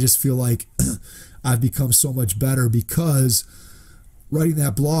 I just feel like I've become so much better because writing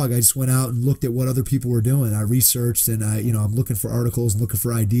that blog, I just went out and looked at what other people were doing. I researched, and I'm looking for articles and looking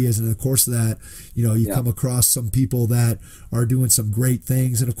for ideas. And in the course of that, you come across some people that are doing some great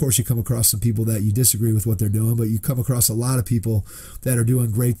things. And of course you come across some people that you disagree with what they're doing, but you come across a lot of people that are doing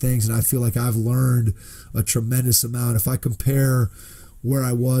great things. And I feel like I've learned a tremendous amount. If I compare where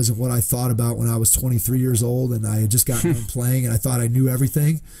I was and what I thought about when I was 23 years old and I had just gotten done playing and I thought I knew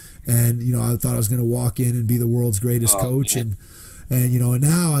everything. And, I thought I was going to walk in and be the world's greatest coach. Man. And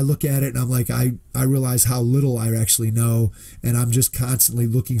now I look at it and I'm like, I realize how little I actually know. And I'm just constantly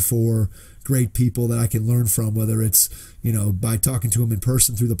looking for great people that I can learn from, whether it's, by talking to them in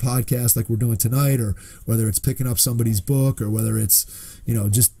person through the podcast like we're doing tonight, or whether it's picking up somebody's book, or whether it's,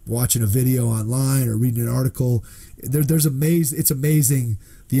 just watching a video online or reading an article. It's amazing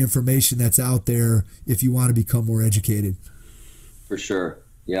the information that's out there if you want to become more educated. For sure.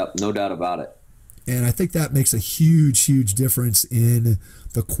 Yep. No doubt about it. And I think that makes a huge, huge difference in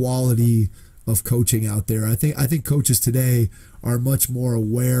the quality of coaching out there. I think coaches today are much more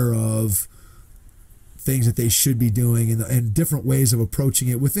aware of things that they should be doing and different ways of approaching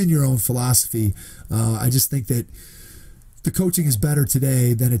it within your own philosophy. I just think that the coaching is better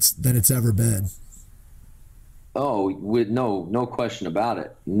today than it's ever been. Oh, with no question about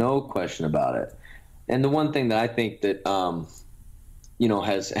it. No question about it. And the one thing that I think that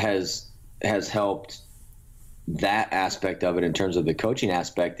has helped that aspect of it in terms of the coaching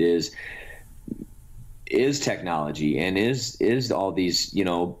aspect is technology, and is all these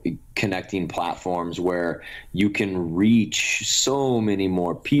connecting platforms where you can reach so many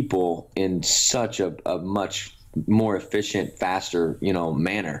more people in such a much more efficient, faster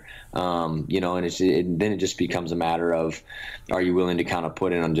manner, and then it just becomes a matter of, are you willing to kind of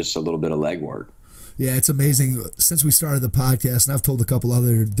put in on just a little bit of legwork? Yeah, it's amazing. Since we started the podcast, and I've told a couple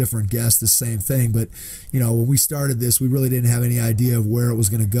other different guests the same thing, but, when we started this, we really didn't have any idea of where it was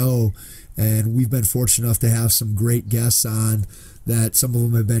going to go. And we've been fortunate enough to have some great guests on that. Some of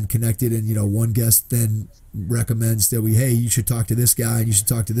them have been connected, and, one guest then recommends that hey, you should talk to this guy and you should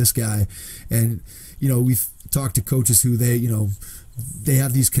talk to this guy. And, we've talked to coaches who they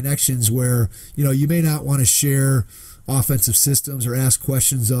have these connections where, you may not want to share offensive systems or ask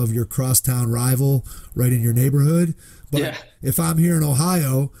questions of your crosstown rival right in your neighborhood. But if I'm here in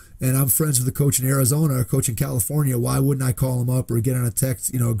Ohio and I'm friends with a coach in Arizona or a coach in California, why wouldn't I call him up or get on a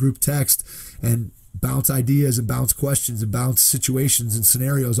text, a group text, and bounce ideas and bounce questions and bounce situations and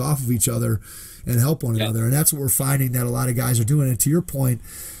scenarios off of each other and help one another? And that's what we're finding that a lot of guys are doing. And to your point,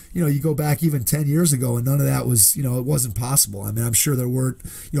 you go back even 10 years ago and none of that was, it wasn't possible. I mean, I'm sure there weren't,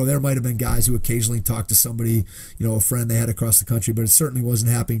 there might have been guys who occasionally talked to somebody, a friend they had across the country, but it certainly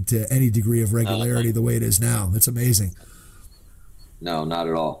wasn't happening to any degree of regularity the way it is now. It's amazing. No, not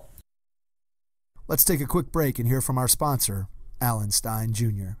at all. Let's take a quick break and hear from our sponsor, Alan Stein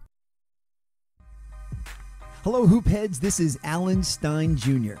Jr. Hello, Hoop Heads. This is Alan Stein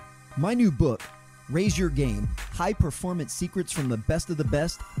Jr. My new book, Raise Your Game, High Performance Secrets from the Best of the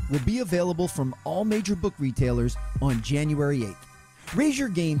Best, will be available from all major book retailers on January 8th. Raise Your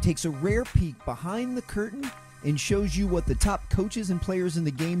Game takes a rare peek behind the curtain and shows you what the top coaches and players in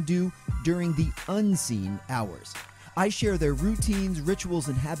the game do during the unseen hours. I share their routines, rituals,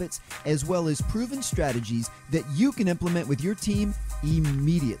 and habits, as well as proven strategies that you can implement with your team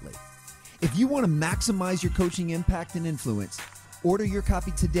immediately. If you want to maximize your coaching impact and influence, order your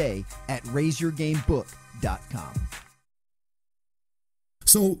copy today at raiseyourgamebook.com.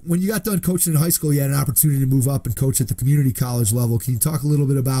 So when you got done coaching in high school, you had an opportunity to move up and coach at the community college level. Can you talk a little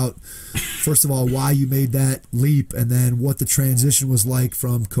bit about, first of all, why you made that leap, and then what the transition was like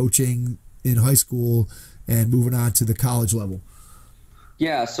from coaching in high school and moving on to the college level?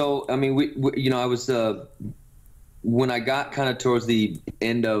 Yeah, so I mean, I was when I got kind of towards the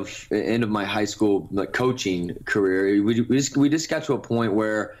end of my high school coaching career, we just got to a point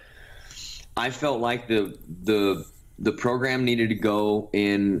where I felt like the program needed to go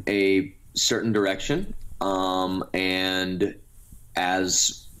in a certain direction, and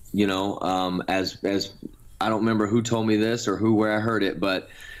as as I don't remember who told me this or where I heard it, but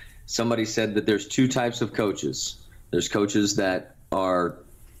somebody said that there's two types of coaches. There's coaches that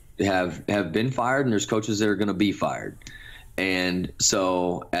have been fired, and there's coaches that are going to be fired. And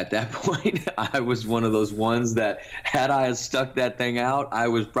so at that point, I was one of those ones that, had I stuck that thing out, I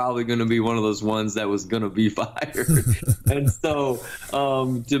was probably going to be one of those ones that was going to be fired. And so,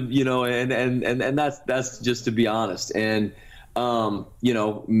 and that's just to be honest. And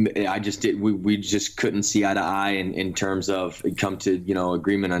I just did. We just couldn't see eye to eye in terms of come to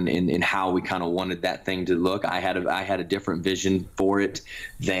agreement on in how we kind of wanted that thing to look. I had a different vision for it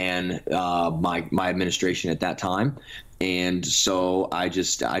than my administration at that time, and so I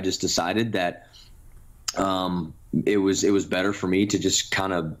just decided that it was better for me to just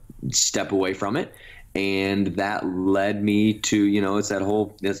kind of step away from it. And that led me to, it's that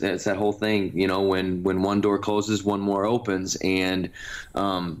whole thing, when one door closes, one more opens. And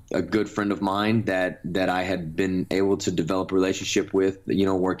a good friend of mine that I had been able to develop a relationship with,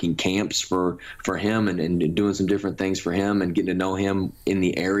 working camps for him and doing some different things for him and getting to know him in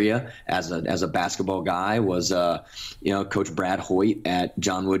the area as a basketball guy was, Coach Brad Hoyt at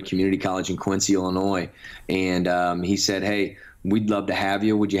John Wood Community College in Quincy, Illinois. And he said, "Hey, we'd love to have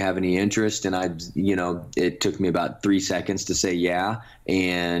you. Would you have any interest?" And it took me about 3 seconds to say yeah.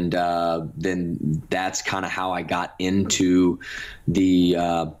 And then that's kind of how I got into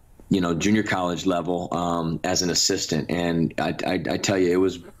the, junior college level as an assistant. And I tell you, it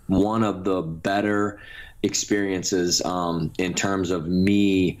was one of the better experiences in terms of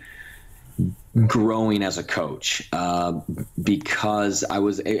me growing as a coach because I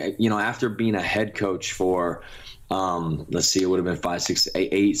was, after being a head coach for let's see, it would have been 5, 6,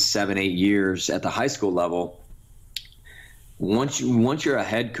 8 years at the high school level. Once you're a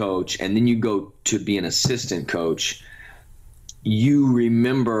head coach and then you go to be an assistant coach, you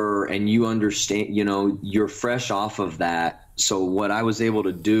remember and you understand, you're fresh off of that. So what I was able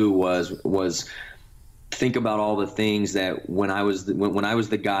to do was think about all the things that when I was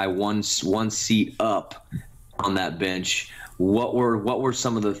the guy one seat up on that bench, what were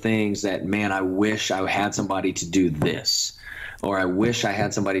some of the things that, man, I wish I had somebody to do this, or I wish I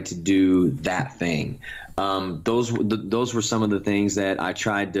had somebody to do that thing. Those were some of the things that I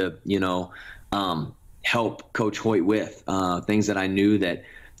tried to, help Coach Hoyt with, things that I knew that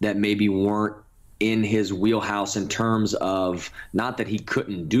maybe weren't in his wheelhouse in terms of not that he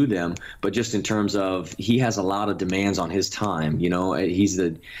couldn't do them, but just in terms of he has a lot of demands on his time. He's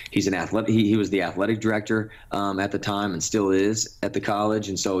an athlete. He was the athletic director at the time and still is at the college.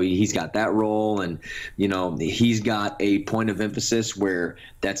 And so he's got that role, and, he's got a point of emphasis where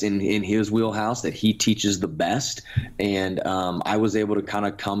that's in his wheelhouse that he teaches the best. And I was able to kind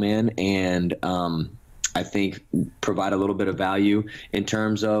of come in and, I think provide a little bit of value in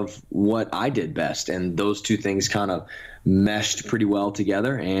terms of what I did best. And those two things kind of meshed pretty well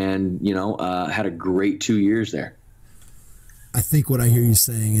together and, had a great 2 years there. I think what I hear you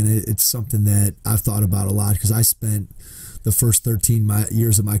saying, and it's something that I've thought about a lot because I spent the first 13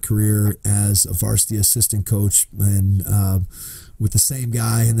 years of my career as a varsity assistant coach and with the same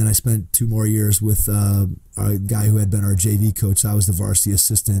guy, and then I spent 2 more years with a guy who had been our JV coach. I was the varsity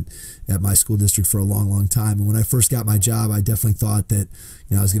assistant at my school district for a long, long time. And when I first got my job, I definitely thought that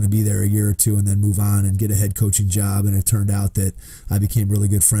I was going to be there a year or two and then move on and get a head coaching job. And it turned out that I became really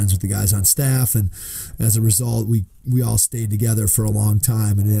good friends with the guys on staff, and as a result, we all stayed together for a long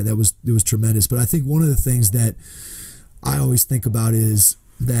time, and it was tremendous. But I think one of the things that I always think about is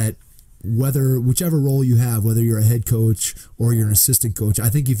that whichever role you have, whether you're a head coach or you're an assistant coach, I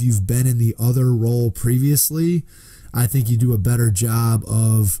think if you've been in the other role previously, I think you do a better job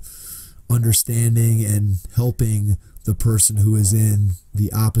of understanding and helping the person who is in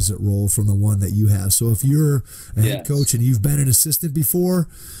the opposite role from the one that you have. So if you're a head coach and you've been an assistant before,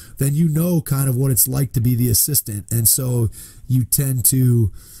 then you know kind of what it's like to be the assistant. And so you tend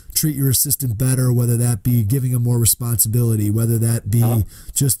to treat your assistant better, whether that be giving them more responsibility, whether that be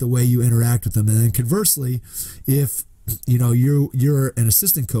just the way you interact with them. And then conversely, if you're an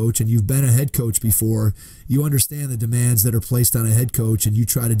assistant coach and you've been a head coach before, you understand the demands that are placed on a head coach, and you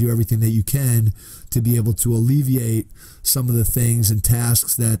try to do everything that you can to be able to alleviate some of the things and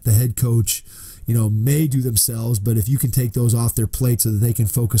tasks that the head coach may do themselves. But if you can take those off their plate so that they can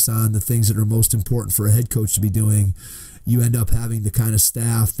focus on the things that are most important for a head coach to be doing, you end up having the kind of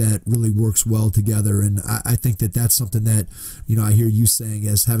staff that really works well together. And I think that that's something that, I hear you saying,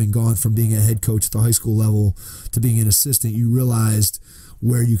 as having gone from being a head coach at the high school level to being an assistant, you realized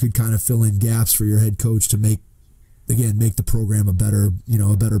where you could kind of fill in gaps for your head coach to make the program a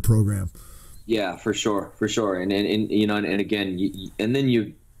better program. Yeah, for sure. And again, and then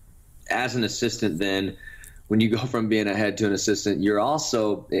you, as an assistant, then when you go from being a head to an assistant, you're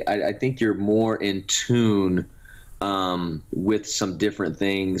also, I think you're more in tune with some different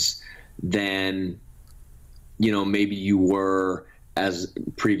things than maybe you were as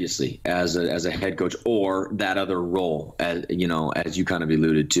previously as a head coach or that other role, as you kind of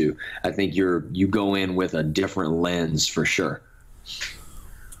alluded to. I think you go in with a different lens for sure.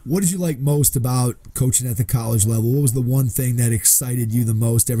 What did you like most about coaching at the college level? What was the one thing that excited you the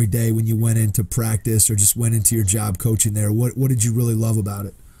most every day when you went into practice or just went into your job coaching there? What did you really love about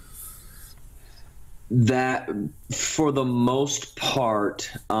it? That for the most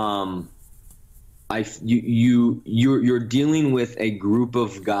part, you're dealing with a group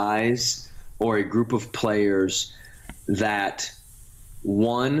of guys or a group of players that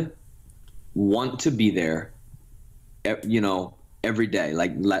one want to be there, every day,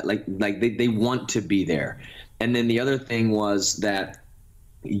 like they want to be there. And then the other thing was that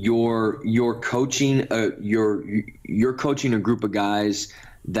you're coaching you're coaching a group of guys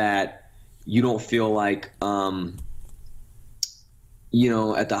that you don't feel like at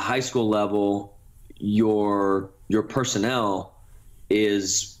the high school level your personnel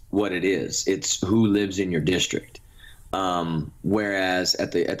is what it is. It's who lives in your district. Whereas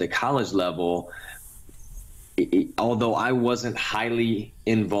at the college level, although I wasn't highly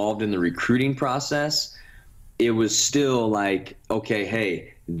involved in the recruiting process, it was still like, okay,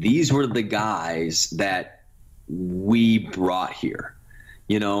 hey, these were the guys that we brought here,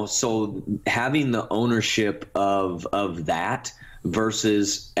 so having the ownership of that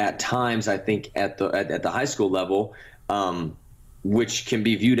versus at times, I think at the high school level, which can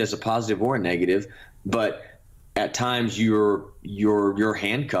be viewed as a positive or a negative, but at times you're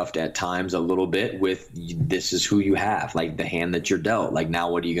handcuffed at times a little bit with this is who you have, like the hand that you're dealt, like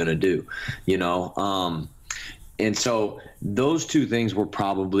now what are you going to do, and so those two things were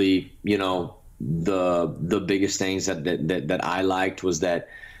probably the biggest things that I liked, was that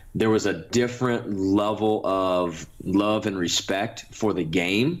there was a different level of love and respect for the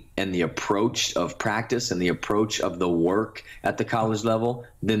game and the approach of practice and the approach of the work at the college level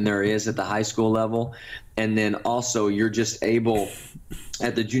than there is at the high school level. And then also you're just able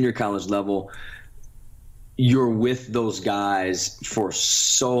at the junior college level, you're with those guys for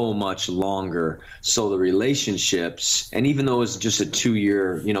so much longer. So the relationships, and even though it's just a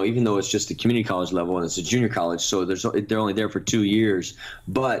 2-year, even though it's just a community college level and it's a junior college, so they're only there for 2 years,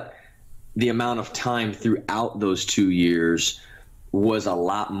 but the amount of time throughout those 2 years was a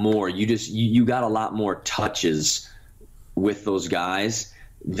lot more. You got a lot more touches with those guys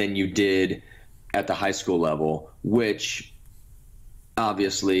than you did at the high school level, which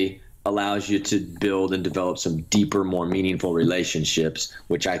obviously allows you to build and develop some deeper, more meaningful relationships,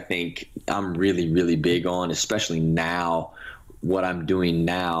 which I think I'm really, really big on, especially now, what I'm doing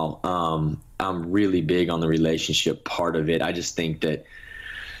now. I'm really big on the relationship part of it. I just think that,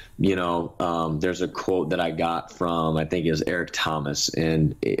 there's a quote that I got from, I think it was Eric Thomas,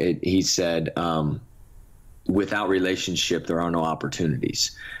 and he said, without relationship, there are no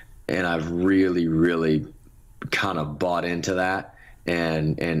opportunities. And I've really, really kind of bought into that.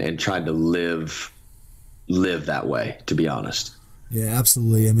 And tried to live that way, to be honest. Yeah,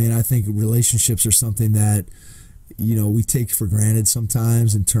 absolutely. I mean, I think relationships are something that, we take for granted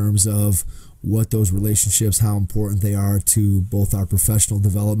sometimes in terms of what those relationships, how important they are to both our professional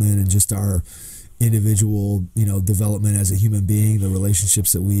development and just our individual, development as a human being, the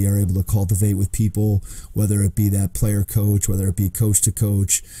relationships that we are able to cultivate with people, whether it be that player coach, whether it be coach to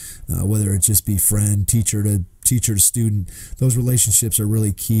coach, whether it just be friend, teacher to student. Those relationships are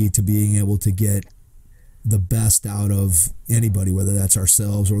really key to being able to get the best out of anybody, whether that's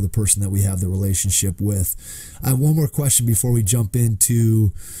ourselves or the person that we have the relationship with. I have one more question before we jump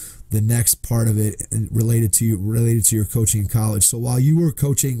into the next part of it related to your coaching in college. So while you were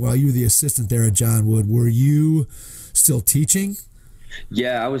the assistant there at John Wood, were you still teaching?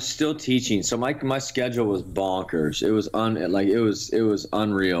 Yeah, I was still teaching. So my schedule was bonkers. It was it was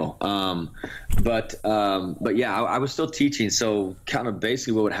unreal. But yeah, I was still teaching. So kind of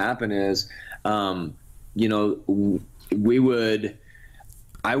basically what would happen is, I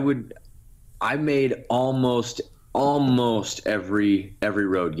made almost every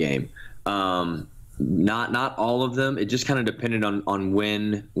road game. Not all of them. It just kind of depended on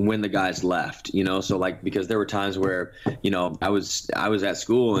when the guys left, so because there were times where, I was at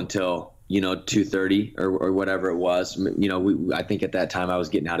school until, 2:30 or whatever it was. I think at that time I was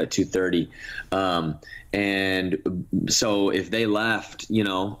getting out at 2:30. And so if they left,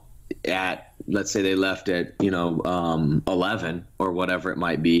 let's say they left at 11 or whatever it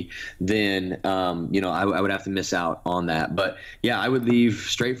might be, then I would have to miss out on that. But yeah, I would leave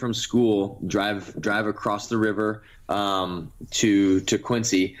straight from school, drive across the river to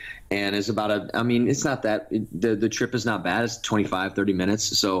Quincy, and it's about it's not that the trip is not bad. It's 25-30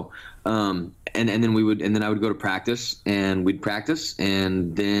 minutes. So and then I would go to practice, and we'd practice,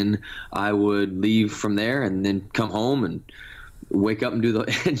 and then I would leave from there and then come home and wake up and do the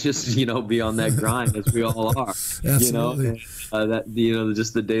and just be on that grind as we all are. Absolutely. That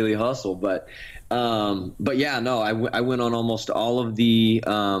just the daily hustle. But yeah, no, I went on almost all the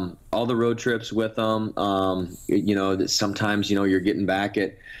road trips with them. That sometimes you're getting back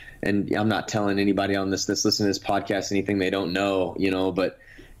at, and I'm not telling anybody on this listening to this podcast anything they don't know, but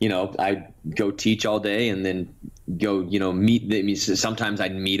I go teach all day and then go, meet them. Sometimes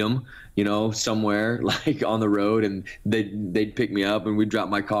I'd meet them, somewhere like on the road, and they'd pick me up and we'd drop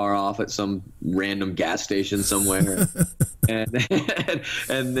my car off at some random gas station somewhere. and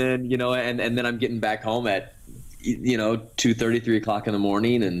then I'm getting back home at 2:30, 3 o'clock in the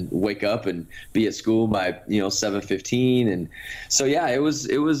morning, and wake up and be at school by 7:15. And so yeah, it was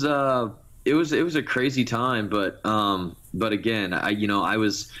a crazy time, but again, I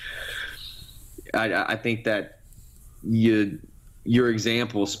think that your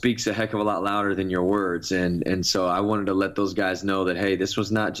example speaks a heck of a lot louder than your words, and so I wanted to let those guys know that, hey, this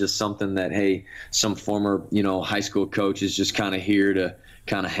was not just something that, hey, some former high school coach is just kind of here to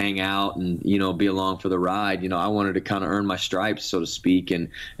kind of hang out and be along for the ride. I wanted to kind of earn my stripes, so to speak, and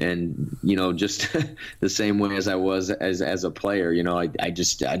just the same way as I was as a player. I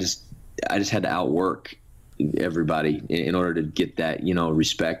just had to outwork everybody in order to get that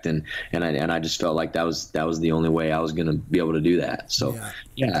respect, and I just felt like that was the only way I was going to be able to do that. So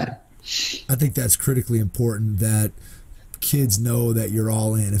yeah, I think that's critically important, that kids know that you're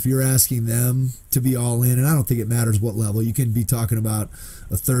all in. If you're asking them to be all in, and I don't think it matters what level, you can be talking about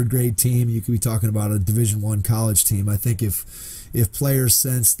a third grade team, you could be talking about a Division I college team. I think if players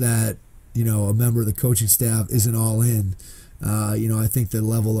sense that a member of the coaching staff isn't all in, I think the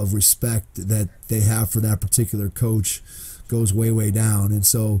level of respect that they have for that particular coach goes way, way down. And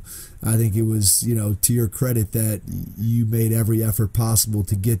so I think it was, to your credit, that you made every effort possible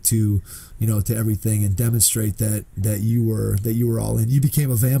to get to, to everything and demonstrate that you were all in. You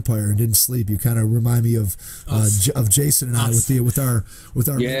became a vampire and didn't sleep. You kind of remind me of Jason and I with our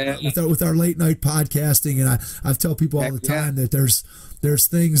late night podcasting. And I've tell people all the time that there's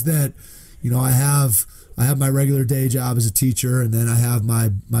things that, I have my regular day job as a teacher, and then I have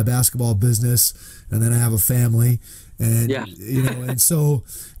my basketball business, and then I have a family, and and so,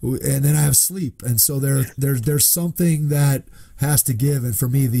 and then I have sleep, and so there's something that has to give, and for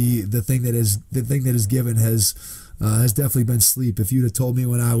me the thing that is given has definitely been sleep. If you'd have told me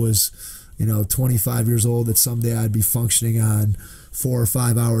when I was 25 years old that someday I'd be functioning on 4 or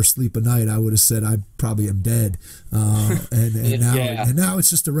 5 hours sleep a night, I would have said I probably am dead. And now it's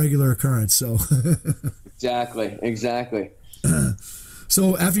just a regular occurrence. So exactly.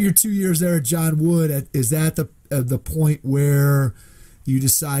 So after your 2 years there at John Wood, is that the point where you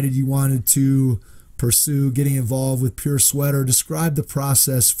decided you wanted to pursue getting involved with Pure Sweat, or describe the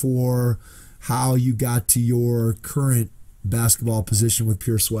process for how you got to your current basketball position with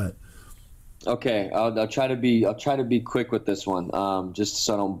Pure Sweat? Okay, I'll try to be quick with this one, just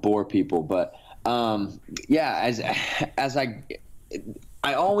so I don't bore people. But as I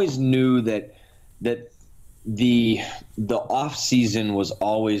always knew that the off season was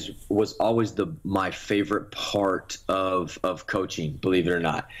always my favorite part of coaching, believe it or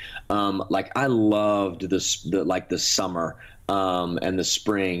not. I loved the summer and the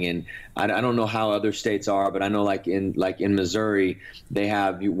spring, and I don't know how other states are, but I know in Missouri they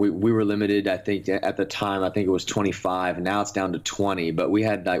have we were limited. I think at the time it was 25, and now it's down to 20. But they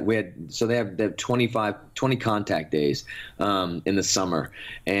have 20 contact days in the summer,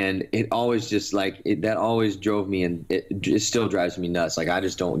 and it always that always drove me, and it still drives me nuts. I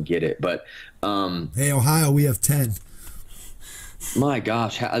just don't get it. But hey, Ohio, we have 10. My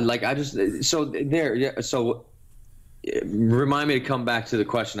gosh, remind me to come back to the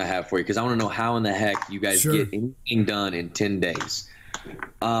question I have for you, because I want to know how in the heck you guys get anything done in 10 days.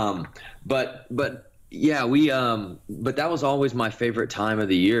 But that was always my favorite time of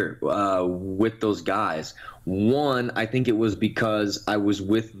the year with those guys. One, I think it was because I was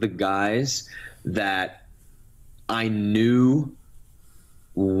with the guys that I knew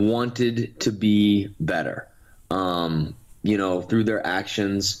wanted to be better, through their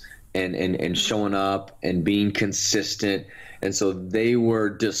actions and showing up and being consistent. And so they were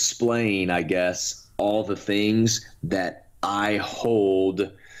displaying, I guess, all the things that I hold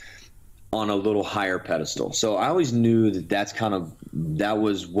on a little higher pedestal. So I always knew that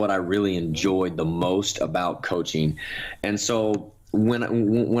was what I really enjoyed the most about coaching. And so when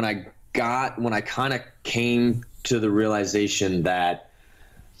I kind of came to the realization that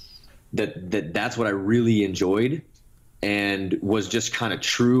that's what I really enjoyed, and was just kind of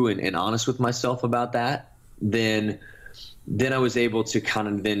true and honest with myself about that, then I was able to kind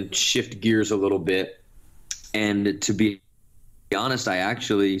of then shift gears a little bit, and to be be honest, I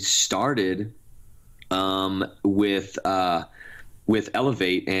actually started with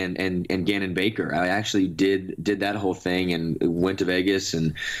Elevate and Gannon Baker. I actually did that whole thing and went to Vegas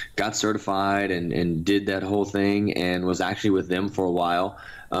and got certified and did that whole thing and was actually with them for a while,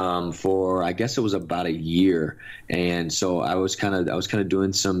 for I guess it was about a year. And so I was kind of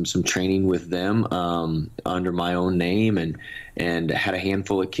doing some training with them under my own name, and had a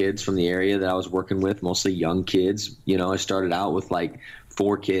handful of kids from the area that I was working with, mostly young kids. You know, I started out with like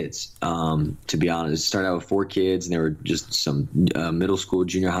 4 kids, to be honest. Started out with 4 kids, and there were just some middle school,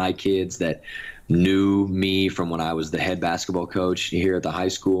 junior high kids that knew me from when I was the head basketball coach here at the high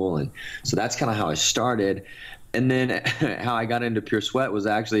school. And so that's kind of how I started. And then how I got into Pure Sweat was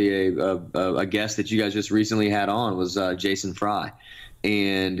actually a guest that you guys just recently had on, was Jason Fry.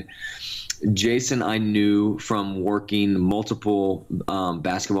 And Jason I knew from working multiple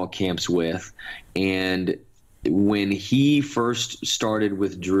basketball camps with, and when he first started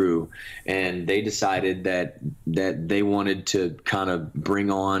with Drew and they decided that they wanted to kind of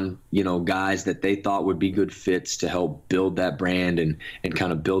bring on, you know, guys that they thought would be good fits to help build that brand and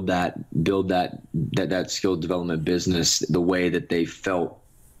kind of build that skill development business the way that they felt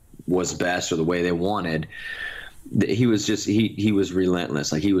was best or the way they wanted. He was just he was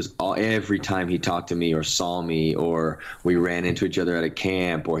relentless. Like, he was every time he talked to me or saw me or we ran into each other at a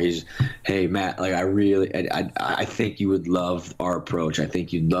camp, or he's, hey Matt, like I think you would love our approach. I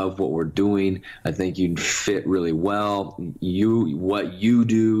think you'd love what we're doing. I think you'd fit really well. What you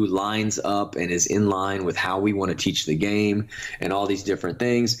do lines up and is in line with how we want to teach the game and all these different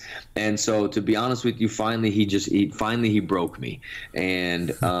things. And so, to be honest with you, finally he broke me,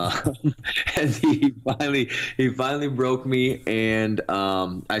 and and he finally broke me, and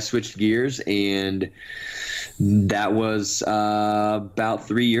I switched gears, and that was about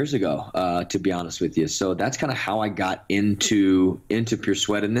 3 years ago, to be honest with you. So that's kind of how I got into Pure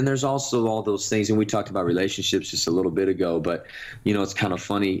Sweat. And then there's also all those things, and we talked about relationships just a little bit ago, but you know, it's kind of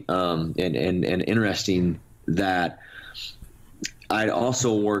funny and interesting that I'd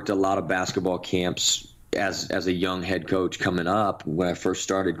also worked a lot of basketball camps as a young head coach coming up when I first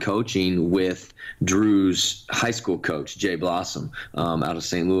started coaching with Drew's high school coach, Jay Blossom, out of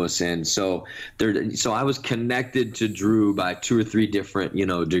St. Louis. And so I was connected to Drew by 2 or 3 different, you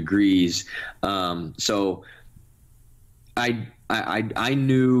know, degrees. So I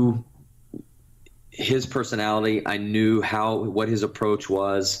knew his personality. I knew what his approach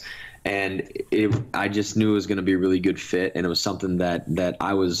was. And I just knew it was going to be a really good fit, and it was something that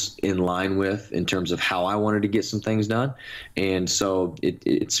I was in line with in terms of how I wanted to get some things done. And so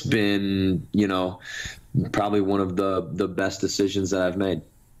it's been, you know, probably one of the best decisions that I've made.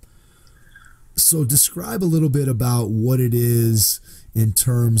 So describe a little bit about what it is in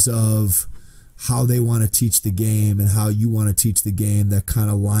terms of how they want to teach the game and how you want to teach the game that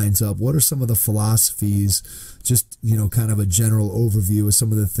kind of lines up. What are some of the philosophies, just, you know, kind of a general overview of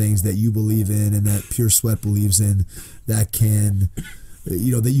some of the things that you believe in and that Pure Sweat believes in that can,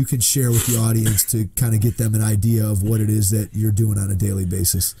 you know, that you can share with the audience to kind of get them an idea of what it is that you're doing on a daily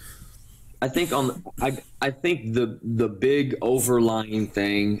basis? I think I think the big overlying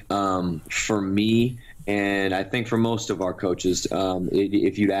thing for me, and I think for most of our coaches,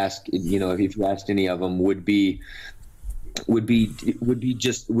 if you'd ask, you know, if you asked any of them, would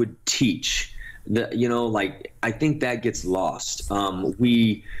teach. You know, like, I think that gets lost.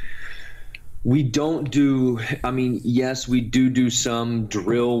 We don't do, I mean, yes, we do some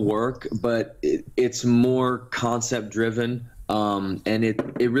drill work, but it's more concept driven. And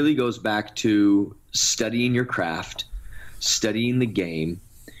it really goes back to studying your craft, studying the game.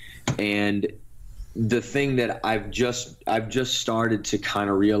 And the thing that I've just started to kind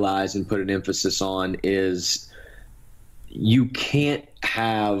of realize and put an emphasis on is you can't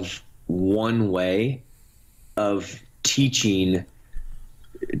have one way of teaching.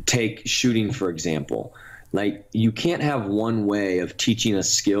 Take shooting, for example. Like, you can't have one way of teaching a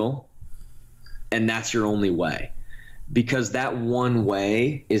skill and that's your only way, because that one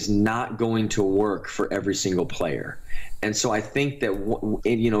way is not going to work for every single player. And so I think that,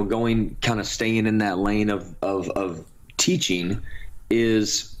 you know, staying in that lane of teaching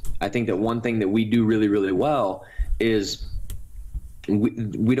is, I think that one thing that we do really, really well is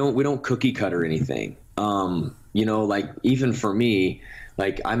we don't cookie cutter anything. You know, like, even for me,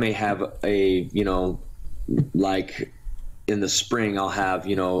 like, I may have a, you know, like in the spring I'll have,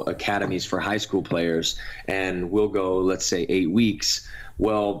 you know, academies for high school players, and we'll go, let's say, 8 weeks.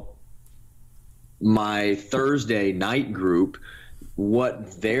 Well, my Thursday night group,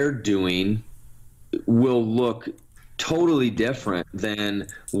 what they're doing will look totally different than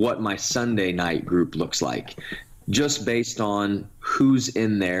what my Sunday night group looks like. just based on who's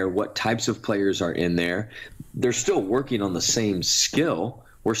in there, what types of players are in there. They're still working on the same skill.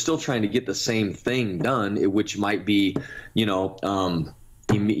 We're still trying to get the same thing done, which might be, wing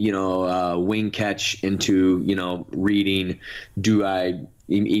catch into, reading. Do I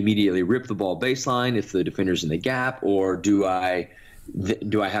immediately rip the ball baseline if the defender's in the gap, or do I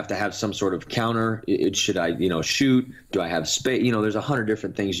have to have some sort of counter? Should I, shoot? Do I have space? There's 100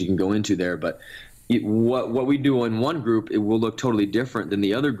 different things you can go into there, but what we do in one group, it will look totally different than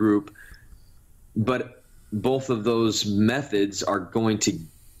the other group, but both of those methods are going to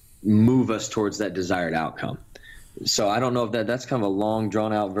move us towards that desired outcome. So I don't know if that's kind of a long,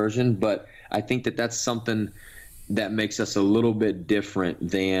 drawn-out version, but I think that's something that makes us a little bit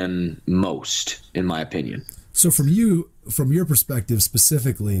different than most, in my opinion. So from your perspective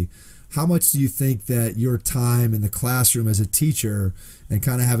specifically, how much do you think that your time in the classroom as a teacher and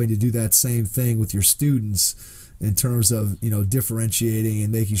kind of having to do that same thing with your students in terms of, differentiating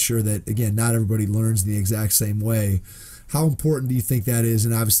and making sure that, again, not everybody learns the exact same way, how important do you think that is?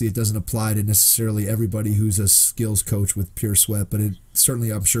 And obviously it doesn't apply to necessarily everybody who's a skills coach with Pure Sweat, but it certainly,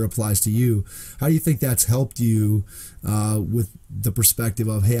 I'm sure, applies to you. How do you think that's helped you with the perspective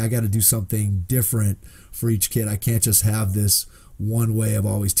of, hey, I got to do something different for each kid. I can't just have this one way of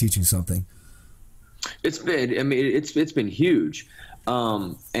always teaching something. It's been huge.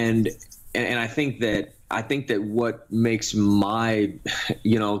 And I think that what makes my,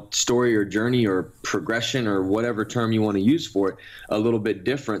 story or journey or progression or whatever term you want to use for it a little bit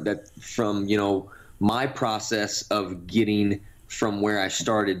different, that from, my process of getting from where I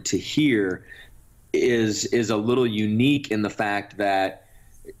started to here is a little unique in the fact that,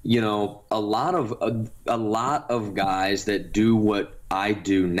 a lot of guys that do what I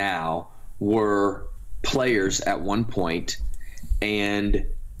do now were players at one point, and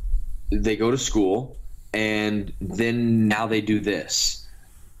they go to school, and then now they do this.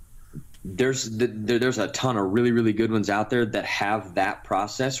 There's a ton of really, really good ones out there that have that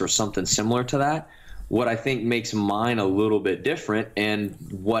process or something similar to that. What I think makes mine a little bit different, and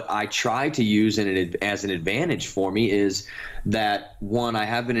what I try to use as an advantage for me, is that, one, I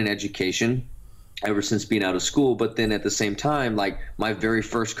have been in education ever since being out of school, but then at the same time, like, my very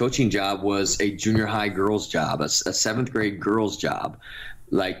first coaching job was a junior high girls job, a seventh grade girls job,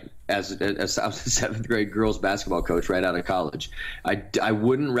 like as I was a seventh grade girls basketball coach right out of college. I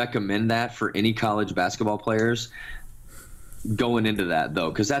wouldn't recommend that for any college basketball players going into that,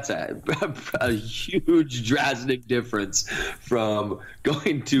 though, because that's a huge drastic difference from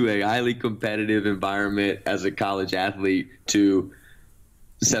going to a highly competitive environment as a college athlete to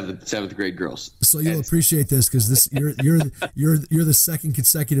seventh grade girls. So you'll appreciate this, because you're the second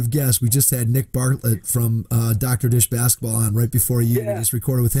consecutive guest. We just had Nick Bartlett from Dr. Dish Basketball on right before you. Yeah. We just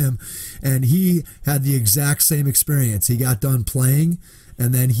recorded with him, and he had the exact same experience. He got done playing,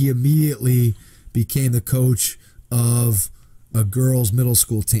 and then he immediately became the coach of a girls' middle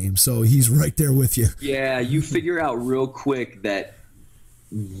school team. So he's right there with you. Yeah, you figure out real quick that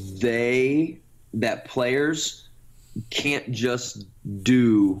players can't just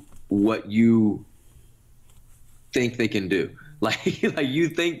do what you think they can do. Like you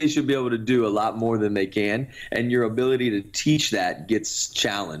think they should be able to do a lot more than they can, and your ability to teach that gets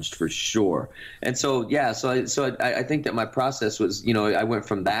challenged for sure. And so, yeah, so I think that my process was, I went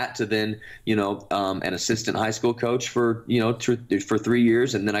from that to then, an assistant high school coach for 3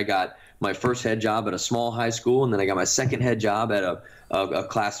 years, and then I got my first head job at a small high school, and then I got my second head job at a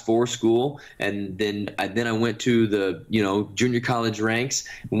class 4 school, and then I went to the junior college ranks,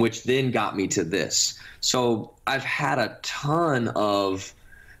 which then got me to this. So I've had a ton of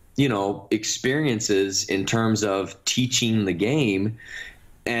experiences in terms of teaching the game,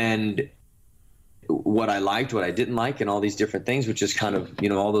 and what I liked, what I didn't like, and all these different things, which is kind of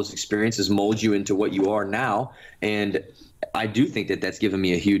all those experiences mold you into what you are now. And I do think that that's given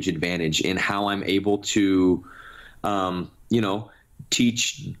me a huge advantage in how I'm able to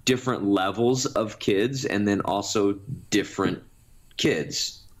teach different levels of kids, and then also different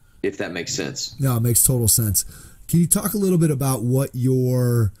kids, if that makes sense. No, it makes total sense. Can you talk a little bit about what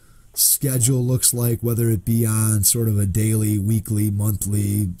your schedule looks like, whether it be on sort of a daily, weekly,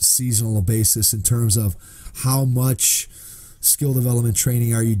 monthly, seasonal basis, in terms of how much skill development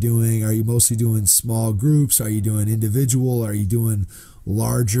training are you doing? Are you mostly doing small groups? Are you doing individual? Are you doing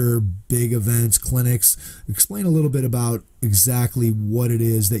larger, big events, clinics? Explain a little bit about exactly what it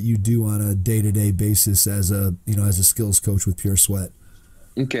is that you do on a day-to-day basis as a skills coach with Pure Sweat.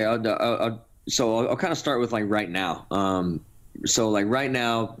 Okay, I'll kind of start with like right now. So like right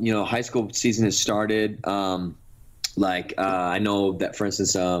now, high school season has started. I know that, for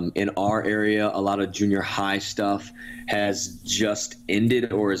instance, in our area, a lot of junior high stuff has just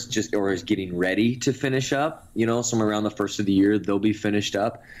ended or is getting ready to finish up. Somewhere around the first of the year, they'll be finished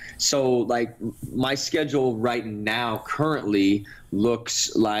up. So like my schedule right now currently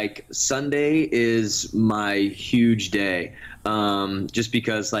looks like Sunday is my huge day, just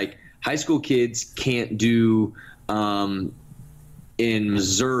because like high school kids can't do in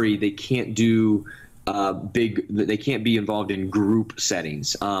Missouri, they can't do they can't be involved in group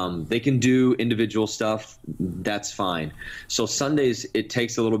settings. They can do individual stuff. That's fine. So Sundays, it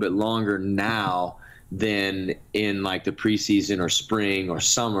takes a little bit longer now than in like the preseason or spring or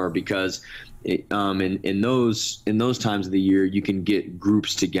summer, because in those times of the year, you can get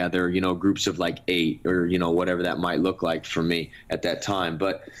groups together, groups of like 8 or, whatever that might look like for me at that time.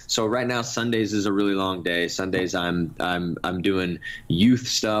 But so right now, Sundays is a really long day. Sundays, I'm doing youth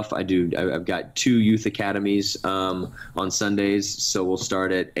stuff. I've got 2 youth academies on Sundays. So we'll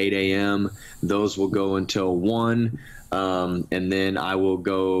start at 8 a.m. Those will go until 1. And then I will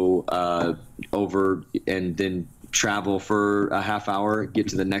go over and then travel for a half hour, get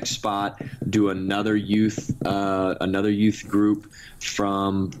to the next spot, do another youth group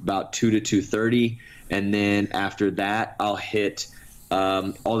from about 2 to 2:30, and then after that I'll hit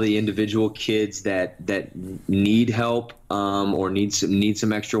all the individual kids that need help or need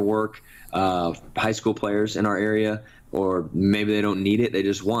some extra work, high school players in our area. Or maybe they don't need it; they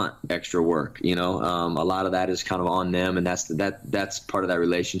just want extra work. A lot of that is kind of on them, and that's part of that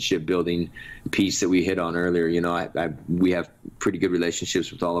relationship building piece that we hit on earlier. We have pretty good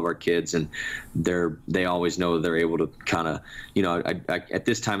relationships with all of our kids, and they always know they're able to kind of, at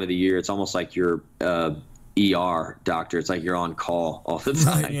this time of the year, it's almost like you're ER doctor. It's like you're on call all the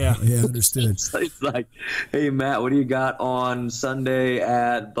time. Right, yeah, understood. It's like, hey Matt, what do you got on Sunday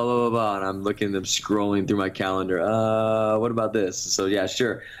at blah blah blah blah? And I'm looking at them, scrolling through my calendar. What about this? So yeah,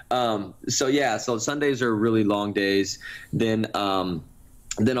 sure. So Sundays are really long days. Then I'll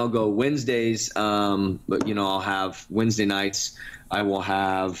go Wednesdays. But I'll have Wednesday nights. I will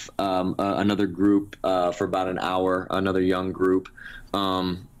have another group for about an hour, another young group.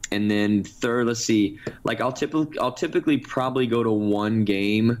 And then third, let's see, like I'll typically probably go to 1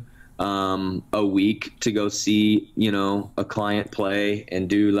 game a week to go see, a client play and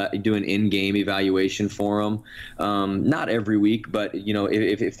do an in-game evaluation for them. Not every week, but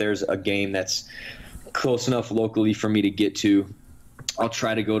if there's a game that's close enough locally for me to get to, I'll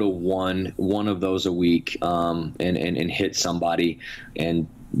try to go to one of those a week and hit somebody. And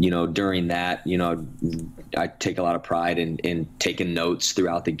during that, I take a lot of pride in taking notes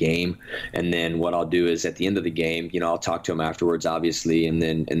throughout the game. And then what I'll do is at the end of the game, I'll talk to them afterwards, obviously, and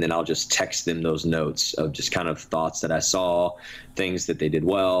then I'll just text them those notes of just kind of thoughts that I saw, things that they did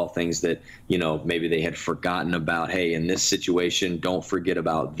well, things that, maybe they had forgotten about. Hey, in this situation, don't forget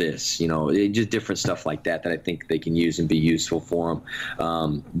about this, just different stuff like that I think they can use and be useful for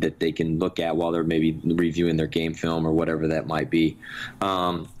them, that they can look at while they're maybe reviewing their game film or whatever that might be.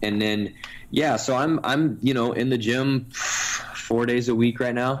 And then, so I'm in the gym 4 days a week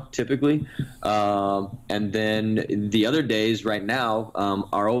right now, typically. And then the other days right now,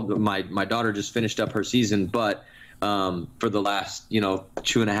 my daughter just finished up her season, but for the last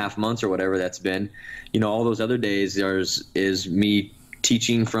 2.5 months or whatever that's been, all those other days is me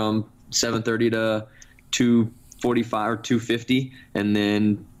teaching from 7:30 to 2:45 or 2:50, and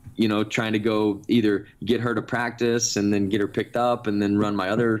then trying to go either get her to practice and then get her picked up and then run my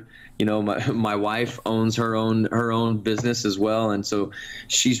other, my wife owns her own business as well. And so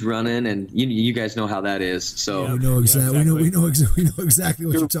she's running, and you guys know how that is. So yeah, we know exactly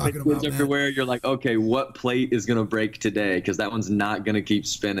what you're talking about. Everywhere you're like, okay, what plate is going to break today? Cause that one's not going to keep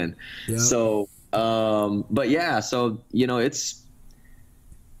spinning. Yeah. So, but yeah, so,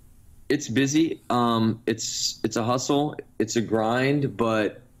 it's busy. It's a hustle. It's a grind,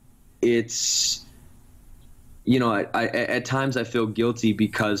 but it's, I at times I feel guilty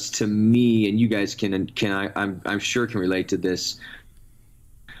because to me, and you guys I'm sure can relate to this.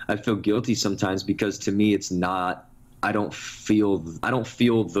 I feel guilty sometimes because to me it's not. I don't feel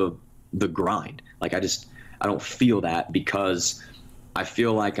the grind. Like I don't feel that because I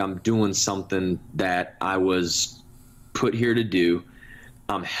feel like I'm doing something that I was put here to do.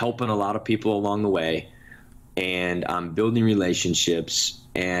 I'm helping a lot of people along the way, and I'm building relationships,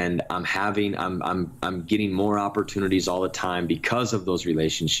 and I'm getting more opportunities all the time because of those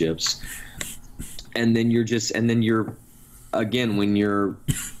relationships. And then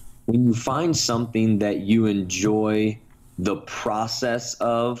when you find something that you enjoy the process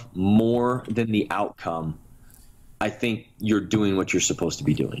of more than the outcome, I think you're doing what you're supposed to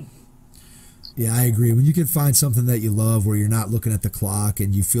be doing. Yeah, I agree. When you can find something that you love where you're not looking at the clock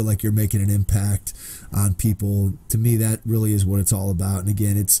and you feel like you're making an impact on people, to me that really is what it's all about. And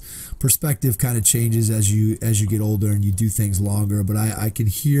again, it's perspective kind of changes as you get older and you do things longer, but I can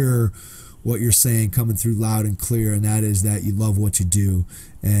hear what you're saying coming through loud and clear, and that is that you love what you do.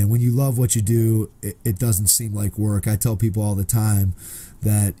 And when you love what you do, it doesn't seem like work. I tell people all the time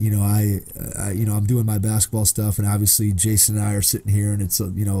that I'm doing my basketball stuff, and obviously Jason and I are sitting here, and it's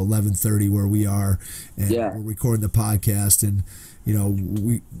 11:30 where we are, and we're recording the podcast, and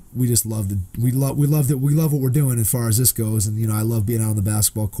we just love we love what we're doing as far as this goes, and I love being out on the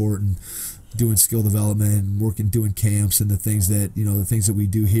basketball court and doing skill development and doing camps and the things that we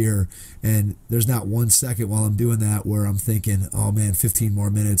do here. And there's not 1 second while I'm doing that where I'm thinking, oh man, 15 more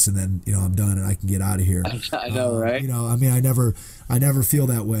minutes and then I'm done and I can get out of here. I know, right? I never feel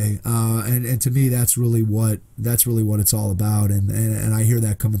that way. And to me, that's really what it's all about. And I hear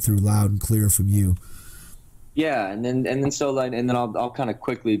that coming through loud and clear from you. Yeah, and then I'll kind of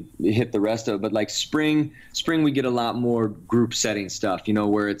quickly hit the rest of it. But like spring we get a lot more group setting stuff,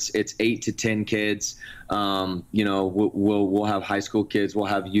 where it's 8 to 10 kids. We'll have high school kids, we'll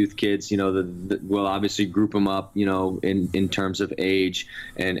have youth kids. We'll obviously group them up, in terms of age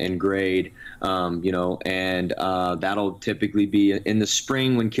and grade. And that'll typically be in the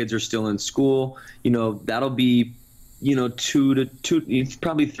spring when kids are still in school. That'll be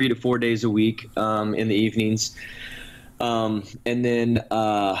probably 3 to 4 days a week in the evenings, and then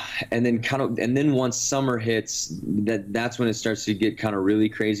once summer hits, that's when it starts to get kind of really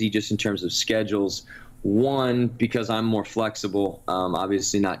crazy, just in terms of schedules. One, because I'm more flexible,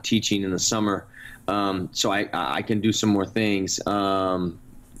 obviously not teaching in the summer, so I can do some more things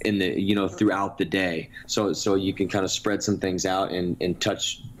in the throughout the day, so you can kind of spread some things out and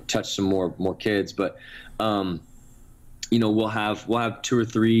touch some more kids, but. We'll have 2 or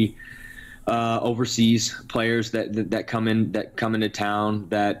 3 overseas players that come into town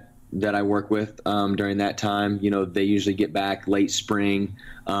that I work with during that time. They usually get back late spring,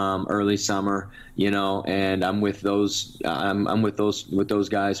 early summer. And I'm with those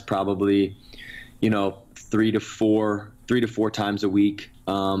guys probably 3 to 4 times a week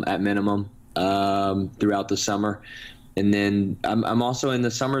at minimum throughout the summer. And then I'm also in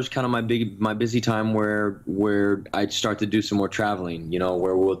the summers, kind of my busy time where I start to do some more traveling,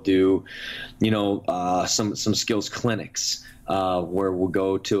 where we'll do, some skills clinics, where we'll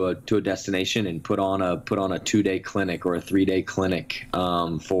go to a destination and put on a 2-day clinic or a 3-day clinic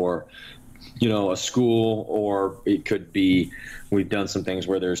for, a school, or it could be, we've done some things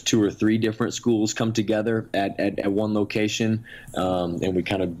where there's 2 or 3 different schools come together at one location, and we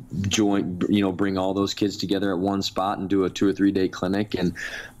kind of bring all those kids together at one spot and do a 2 or 3 day clinic. And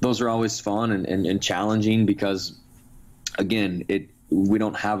those are always fun and challenging because, again, we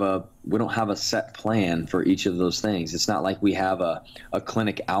don't have a set plan for each of those things. It's not like we have a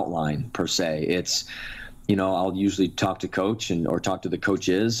clinic outline per se. It's, I'll usually talk to coach or talk to the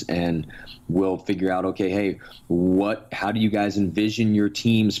coaches, and we'll figure out, okay, hey, how do you guys envision your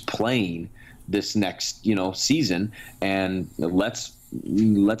teams playing this next, season? And let's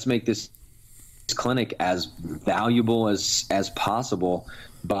make this clinic as valuable as possible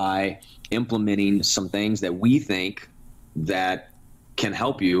by implementing some things that we think that can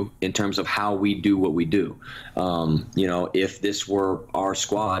help you in terms of how we do what we do. If this were our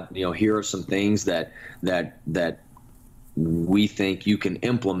squad, here are some things that we think you can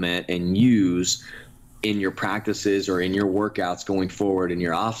implement and use in your practices or in your workouts going forward, in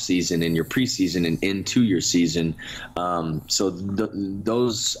your off season, in your preseason, and into your season. So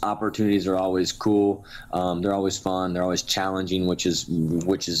those opportunities are always cool. They're always fun. They're always challenging, which is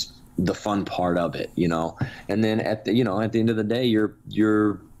the fun part of it, And then at the end of the day,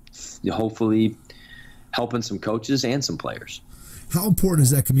 you're hopefully helping some coaches and some players. How important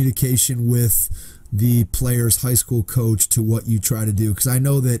is that communication with the player's high school coach to what you try to do? Because I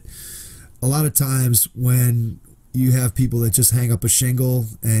know that a lot of times when you have people that just hang up a shingle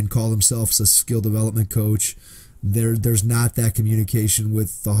and call themselves a skill development coach, there's not that communication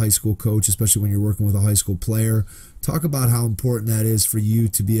with the high school coach, especially when you're working with a high school player. Talk about how important that is for you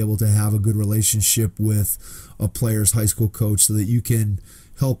to be able to have a good relationship with a player's high school coach so that you can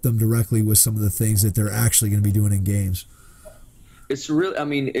help them directly with some of the things that they're actually going to be doing in games. It's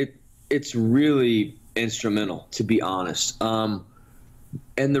really, it's really instrumental, to be honest. And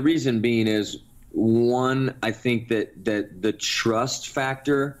the reason being is, one, I think that the trust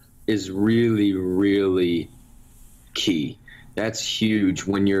factor is really, really key. That's huge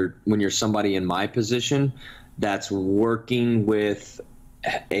when you're somebody in my position that's working with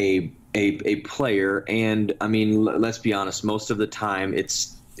a player. And let's be honest, most of the time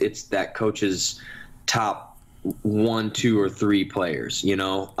it's it's that coach's top 1, 2, or 3 players,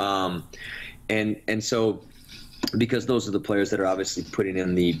 and so, because those are the players that are obviously putting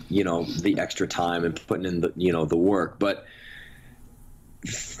in the extra time and putting in the work. But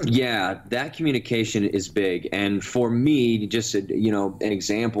yeah, that communication is big. And for me, just an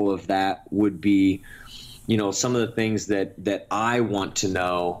example of that would be, some of the things that I want to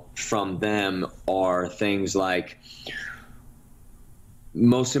know from them are things like,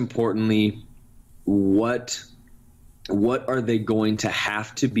 most importantly, what are they going to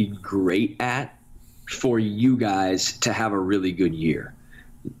have to be great at for you guys to have a really good year?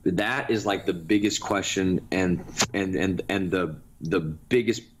 That is like the biggest question and the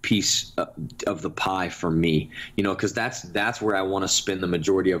biggest piece of the pie for me, because that's where I want to spend the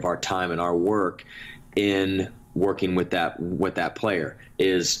majority of our time and our work in working with that player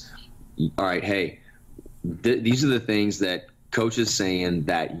is, all right, hey, these are the things that coach is saying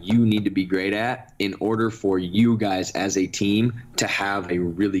that you need to be great at in order for you guys as a team to have a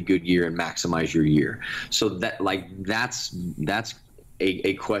really good year and maximize your year. So that's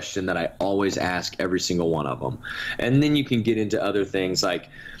a question that I always ask every single one of them. And then you can get into other things like,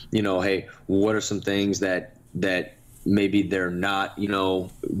 hey, what are some things that maybe they're not,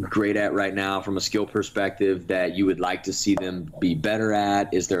 great at right now from a skill perspective that you would like to see them be better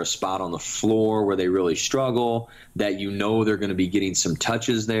at? Is there a spot on the floor where they really struggle that they're going to be getting some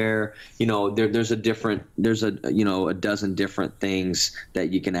touches there? There's a dozen different things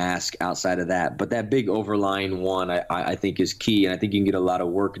that you can ask outside of that. But that big overlying one, I think is key. And I think you can get a lot of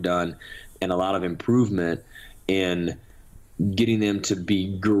work done and a lot of improvement in getting them to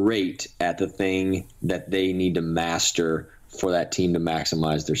be great at the thing that they need to master for that team to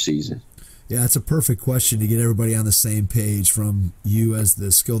maximize their season. Yeah, it's a perfect question to get everybody on the same page, from you as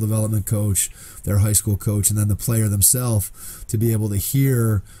the skill development coach, their high school coach, and then the player themselves, to be able to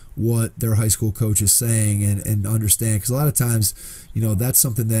hear what their high school coach is saying and understand. Because a lot of times, that's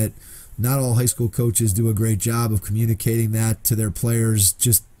something that not all high school coaches do a great job of communicating that to their players,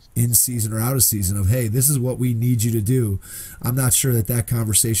 just in season or out of season, of, hey, this is what we need you to do. I'm not sure that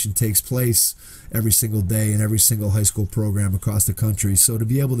conversation takes place every single day in every single high school program across the country. So to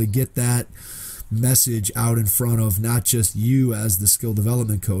be able to get that message out in front of not just you as the skill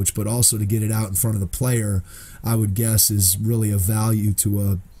development coach, but also to get it out in front of the player, I would guess is really a value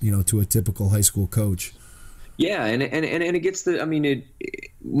to a typical high school coach. Yeah, and it gets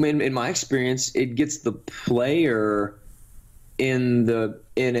in my experience, it gets the player in a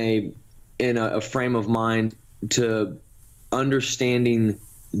frame of mind to understanding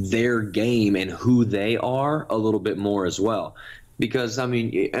their game and who they are a little bit more as well. Because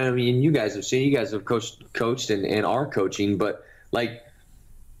you guys have coached and are coaching, but like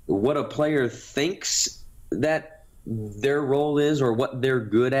what a player thinks that their role is, or what they're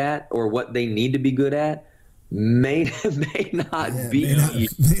good at, or what they need to be good at, may not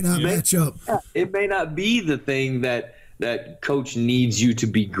match up. It may not be the thing that coach needs you to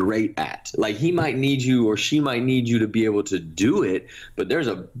be great at. Like, he might need you, or she might need you to be able to do it, but there's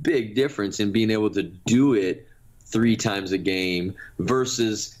a big difference in being able to do it 3 times a game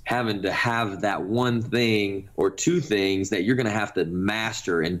versus having to have that one thing or 2 things that you're going to have to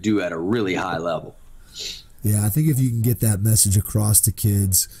master and do at a really high level. Yeah, I think if you can get that message across to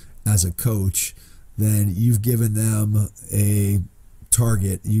kids as a coach, then you've given them a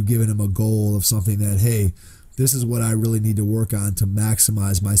target, you've given them a goal of something that, hey, this is what I really need to work on to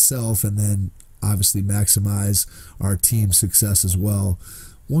maximize myself, and then obviously maximize our team's success as well.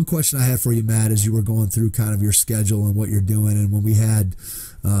 One question I had for you, Matt, as you were going through kind of your schedule and what you're doing, and when we had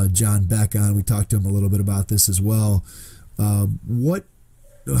John Beck on, we talked to him a little bit about this as well.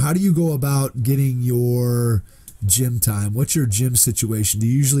 How do you go about getting your gym time? What's your gym situation? Do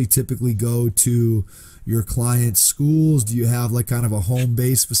you usually typically go to your clients' schools? Do you have like kind of a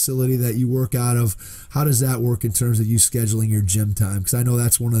home-based facility that you work out of? How does that work in terms of you scheduling your gym time? Because I know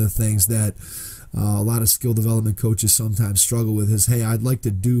that's one of the things that a lot of skill development coaches sometimes struggle with is, hey, I'd like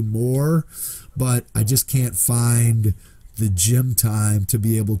to do more, but I just can't find the gym time to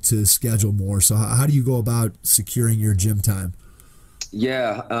be able to schedule more. So how do you go about securing your gym time?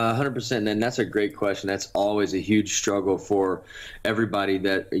 Yeah, 100%. And that's a great question. That's always a huge struggle for everybody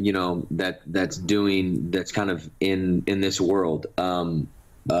that, that's kind of in this world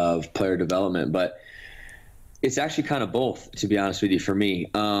of player development. But it's actually kind of both, to be honest with you, for me.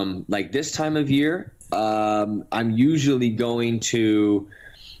 Like this time of year, I'm usually going to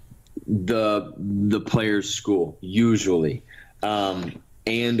the player's school, usually.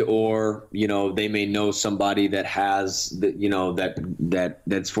 and or they may know somebody that has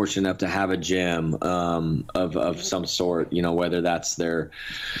that's fortunate enough to have a gym of some sort, whether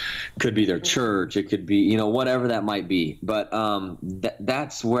could be their church, it could be whatever that might be, but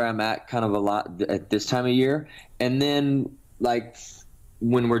that's where I'm at kind of a lot at this time of year. And then like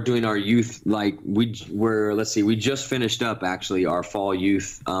when we're doing our youth, like we just finished up actually our fall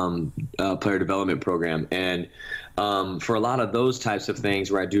youth player development program, and for a lot of those types of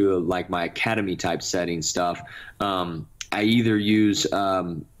things where I do like my academy type setting stuff, I either use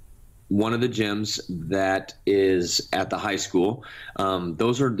one of the gyms that is at the high school.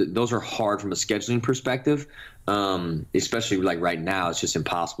 Those are hard from a scheduling perspective, especially like right now. It's just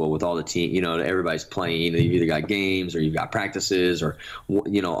impossible with all the team. Everybody's playing. You've either got games or you've got practices or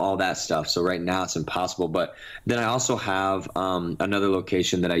all that stuff. So right now it's impossible. But then I also have another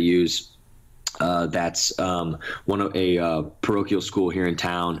location that I use. That's one of a parochial school here in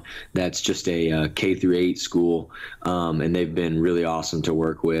town. That's just a K through 8 school, and they've been really awesome to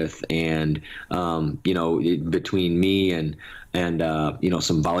work with. And between me and some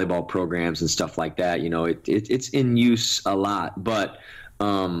volleyball programs and stuff like that, it's in use a lot. But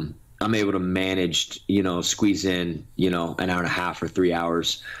I'm able to manage, squeeze in, an hour and a half or 3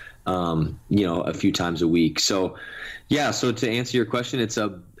 hours, a few times a week. So yeah. So to answer your question, it's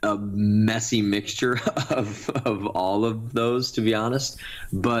a messy mixture of all of those, to be honest.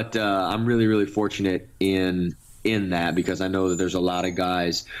 But I'm really, really fortunate in that, because I know that there's a lot of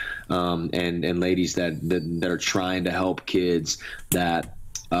guys and ladies that are trying to help kids that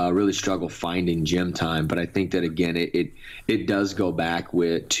really struggle finding gym time. But I think that, again, it does go back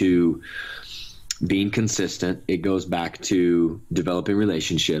to being consistent. It goes back to developing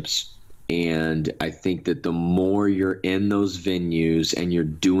relationships. And I think that the more you're in those venues and you're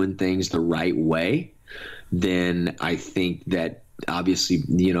doing things the right way, then I think that obviously,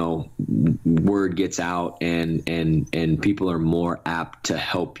 word gets out and people are more apt to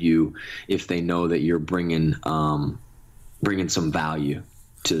help you if they know that you're bringing some value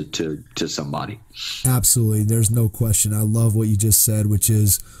to somebody. Absolutely. There's no question. I love what you just said, which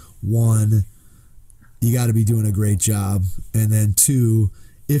is, one, you got to be doing a great job. And then two,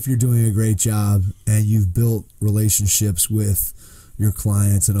 if you're doing a great job and you've built relationships with your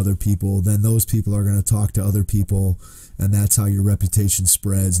clients and other people, then those people are going to talk to other people, and that's how your reputation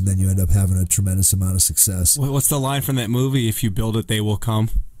spreads, and then you end up having a tremendous amount of success. What's the line from that movie? If you build it, they will come.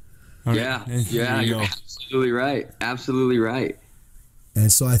 Yeah, you're absolutely right. Absolutely right.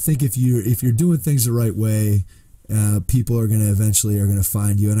 And so I think if you're doing things the right way, people are going to eventually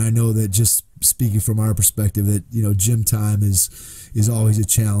find you. And I know that, just speaking from our perspective, that gym time is always a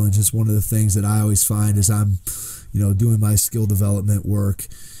challenge. It's one of the things that I always find as I'm doing my skill development work,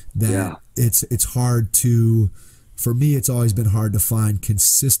 that it's hard to, for me, it's always been hard to find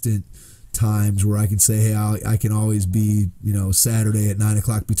consistent times where I can say, hey, I can always be, Saturday at 9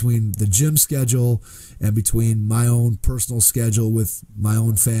 o'clock, between the gym schedule and between my own personal schedule with my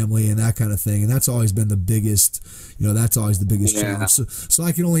own family and that kind of thing. And that's always been the biggest, that's always the biggest challenge. So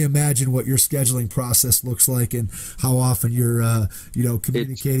I can only imagine what your scheduling process looks like and how often you're,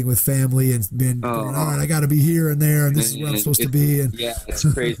 communicating with family and being, all right, I got to be here and there, and this is where I'm supposed to be. And yeah, it's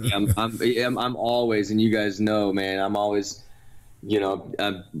crazy. I'm always, and you guys know, man, I'm always,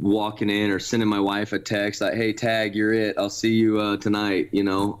 I'm walking in or sending my wife a text like, "Hey, Tag, you're it. I'll see you tonight." Hey,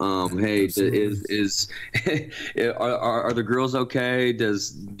 are the girls okay?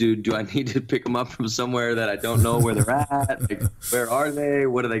 Do I need to pick them up from somewhere that I don't know where they're at? Like, where are they?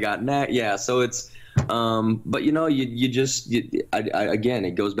 What do they got next? Yeah, so it's but again,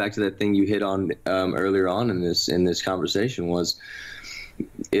 it goes back to that thing you hit on earlier on in this conversation, was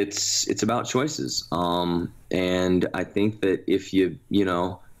it's about choices. And I think that if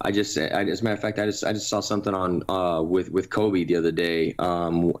as a matter of fact, I just saw something on with Kobe the other day,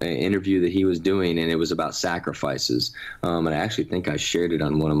 an interview that he was doing, and it was about sacrifices. And I actually think I shared it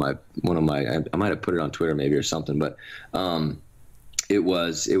on one of my I might have put it on Twitter maybe or something, but it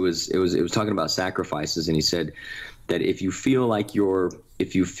was talking about sacrifices, and he said that if you feel like you're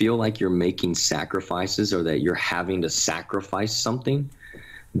making sacrifices, or that you're having to sacrifice something,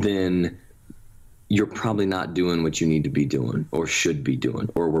 then you're probably not doing what you need to be doing or should be doing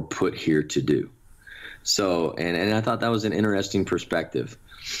or were put here to do. So, and I thought that was an interesting perspective.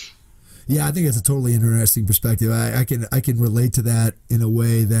 Yeah, I think it's a totally interesting perspective. I can relate to that in a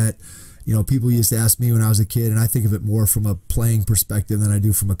way that, people used to ask me when I was a kid, and I think of it more from a playing perspective than I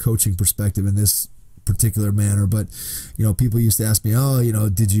do from a coaching perspective in this particular manner. But, people used to ask me,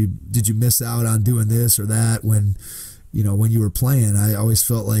 did you miss out on doing this or that when when you were playing, I always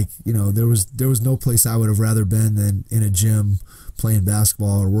felt like, there was no place I would have rather been than in a gym playing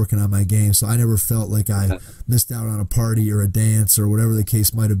basketball or working on my game. So I never felt like I missed out on a party or a dance or whatever the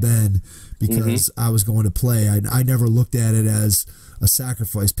case might have been because I was going to play. I never looked at it as a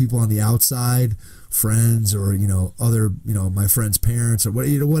sacrifice. People on the outside, friends or, other, my friends' parents or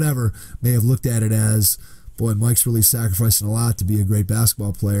whatever may have looked at it as, boy, Mike's really sacrificing a lot to be a great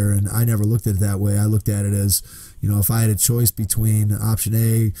basketball player. And I never looked at it that way. I looked at it as, if I had a choice between option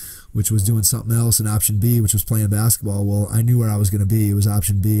A, which was doing something else, and option B, which was playing basketball, well, I knew where I was going to be. It was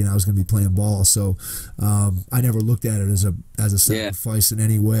option B, and I was going to be playing ball. So I never looked at it as a sacrifice in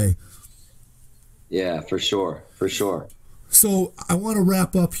any way. Yeah, for sure. For sure. So I want to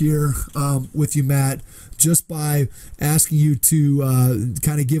wrap up here with you, Matt, just by asking you to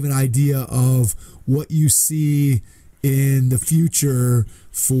kind of give an idea of what you see in the future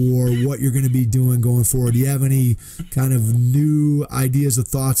for what you're going to be doing going forward. Do you have any kind of new ideas or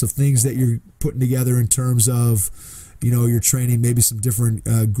thoughts of things that you're putting together in terms of, your training, maybe some different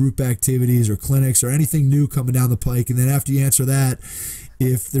group activities or clinics or anything new coming down the pike? And then after you answer that,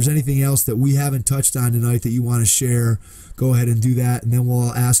 if there's anything else that we haven't touched on tonight that you want to share, go ahead and do that. And then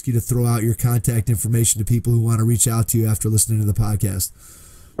we'll ask you to throw out your contact information to people who want to reach out to you after listening to the podcast.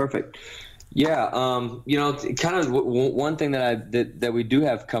 Perfect. Yeah, kind of one thing that we do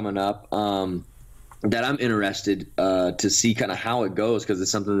have coming up that I'm interested to see kind of how it goes, because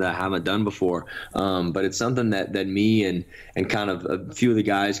it's something that I haven't done before. But it's something that me and kind of a few of the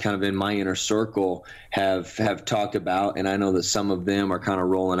guys kind of in my inner circle have talked about, and I know that some of them are kind of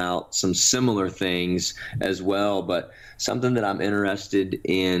rolling out some similar things as well. But something that I'm interested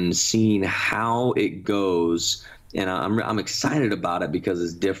in seeing how it goes, and I'm excited about it because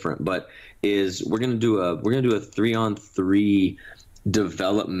it's different. But we're gonna do a 3-on-3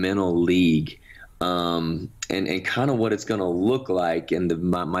 developmental league, and kind of what it's gonna look like, and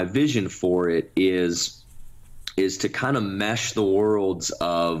my vision for it is to kind of mesh the worlds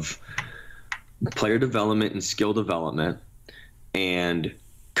of player development and skill development and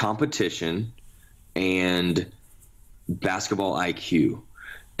competition and basketball IQ.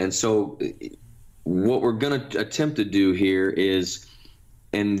 And so what we're going to attempt to do here is,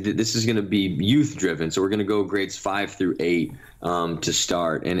 and this is going to be youth driven, so we're going to go grades 5 through 8 to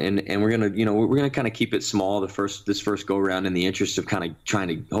start, and we're going to we're going to kind of keep it small this first go around in the interest of kind of trying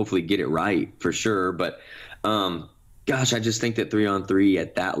to hopefully get it right for sure. But gosh, I just think that 3-on-3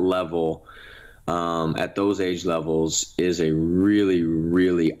 at that level, at those age levels, is a really,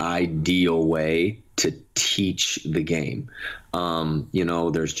 really ideal way to teach the game.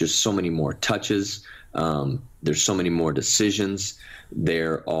 There's just so many more touches. There's so many more decisions.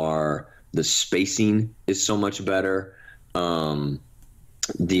 The spacing is so much better.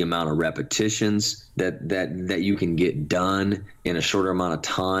 The amount of repetitions that you can get done in a shorter amount of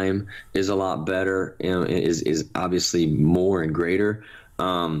time is a lot better. Is obviously more and greater.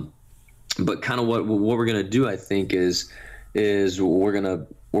 But kind of what we're gonna do, I think, is we're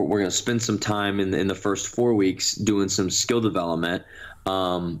gonna spend some time in the first 4 weeks doing some skill development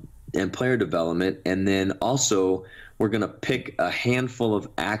and player development, and then also we're gonna pick a handful of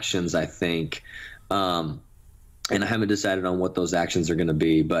actions, I think, and I haven't decided on what those actions are gonna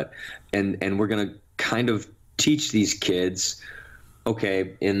be, but and we're gonna kind of teach these kids,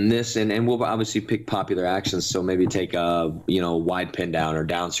 okay, in this, and we'll obviously pick popular actions. So maybe take a wide pin down or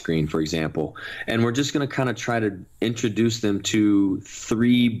down screen, for example, and we're just going to kind of try to introduce them to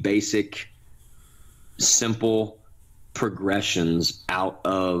 3 basic, simple progressions out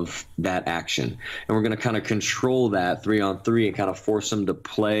of that action, and we're going to kind of control that 3-on-3 and kind of force them to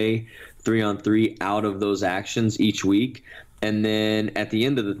play 3-on-3 out of those actions each week. And then at the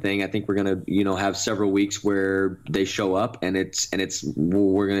end of the thing, I think we're gonna, have several weeks where they show up, and it's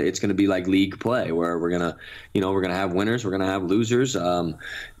gonna be like league play, where we're gonna have winners, we're gonna have losers.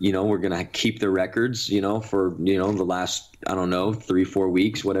 We're gonna keep the records, for the last, I don't know, 3-4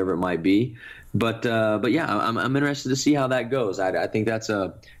 weeks, whatever it might be. But yeah, I'm interested to see how that goes. I think that's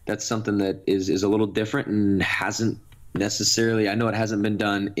something that is a little different and hasn't necessarily, I know it hasn't been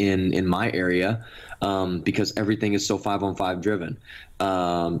done in my area, because everything is so 5-on-5 driven.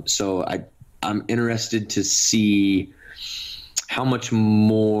 So I'm interested to see how much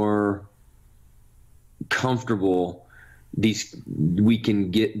more comfortable we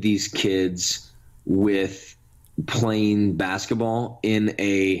can get these kids with playing basketball in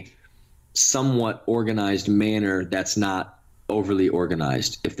a somewhat organized manner that's not overly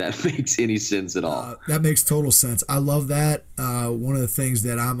organized, if that makes any sense at all. That makes total sense. I love that. One of the things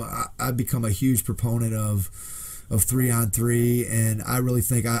that I've become a huge proponent of 3-on-3, and I really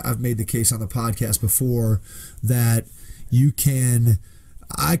think I've made the case on the podcast before that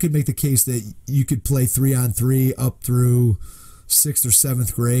I could make the case that you could play 3-on-3 up through 6th or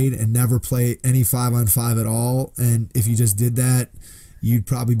 7th grade and never play any 5-on-5 at all. And if you just did that, you'd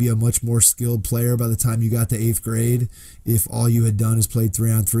probably be a much more skilled player by the time you got to 8th grade if all you had done is played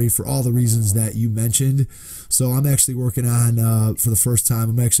 3-on-3 for all the reasons that you mentioned. So I'm actually working on, for the first time,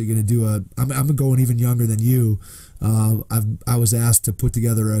 I'm actually going to do I'm going even younger than you. I was asked to put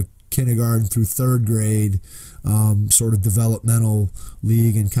together a kindergarten through 3rd grade sort of developmental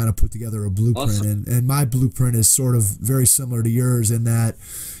league and kind of put together a blueprint. Awesome. And my blueprint is sort of very similar to yours in that,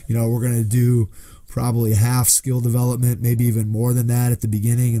 we're going to do probably half skill development, maybe even more than that at the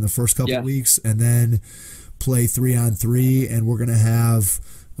beginning in the first couple of weeks, and then play 3-on-3. And we're going to have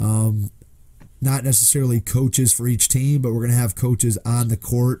not necessarily coaches for each team, but we're going to have coaches on the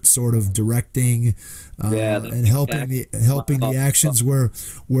court sort of directing and helping the actions where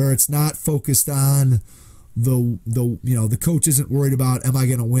it's not focused on the coach isn't worried about, am I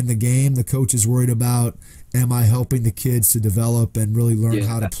going to win the game? The coach is worried about, am I helping the kids to develop and really learn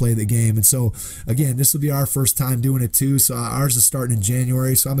how to play the game? And so, again, this will be our first time doing it too. So ours is starting in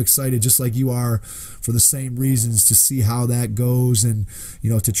January. So I'm excited, just like you are, for the same reasons, to see how that goes and,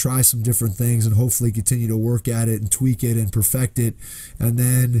 to try some different things and hopefully continue to work at it and tweak it and perfect it. And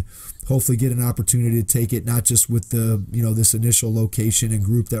then hopefully get an opportunity to take it not just with the this initial location and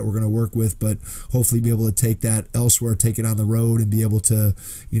group that we're going to work with, but hopefully be able to take that elsewhere, take it on the road, and be able to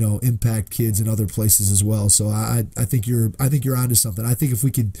impact kids in other places as well. So I think you're onto something. I think if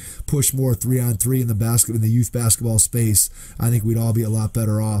we could push more 3-on-3 in the youth basketball space, I think we'd all be a lot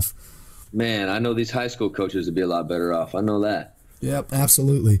better off. Man, I know these high school coaches would be a lot better off. I know that. Yep,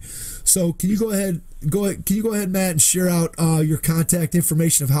 absolutely. So can you go ahead, Matt, and share out your contact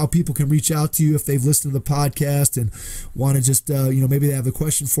information of how people can reach out to you if they've listened to the podcast and want to just, maybe they have a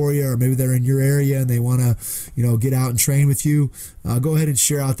question for you, or maybe they're in your area and they want to, get out and train with you. Go ahead and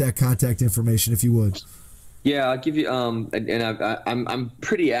share out that contact information if you would. Yeah, I'll give you. I'm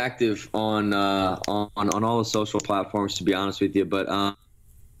pretty active on all the social platforms, to be honest with you, but.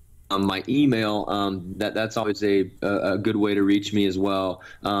 My email, that's always a good way to reach me as well.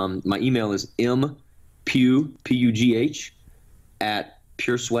 My email is mpugh, P-U-G-H, at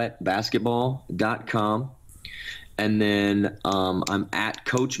puresweatbasketball.com. And then I'm at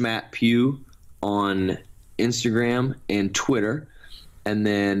Coach Matt Pugh on Instagram and Twitter. And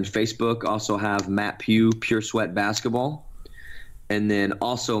then Facebook, also have Matt Pugh, Pure Sweat Basketball. And then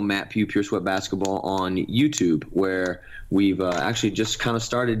also Matt Pugh, Pure Sweat Basketball on YouTube, where we've actually just kind of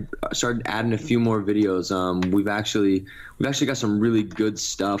started adding a few more videos. We've actually got some really good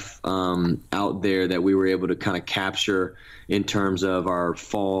stuff out there that we were able to kind of capture in terms of our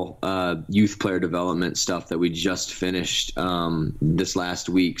fall youth player development stuff that we just finished this last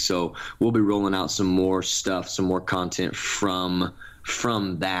week. So we'll be rolling out some more stuff, some more content from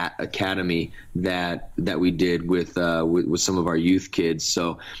that academy that we did with some of our youth kids.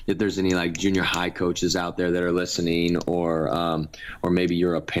 So if there's any like junior high coaches out there that are listening, or maybe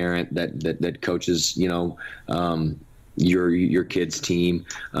you're a parent that coaches your kid's team,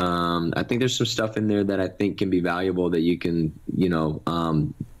 I think there's some stuff in there that I think can be valuable that you can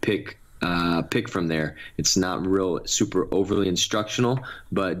pick from there. It's not real super overly instructional,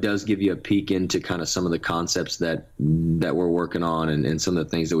 but it does give you a peek into kind of some of the concepts that we're working on and some of the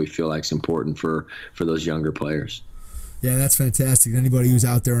things that we feel like is important for those younger players. Yeah, that's fantastic. Anybody who's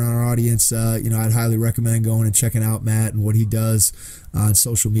out there in our audience, I'd highly recommend going and checking out Matt and what he does on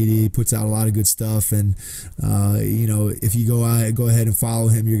social media. He puts out a lot of good stuff, and if you go ahead and follow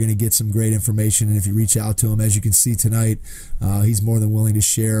him, you're going to get some great information. And if you reach out to him, as you can see tonight, he's more than willing to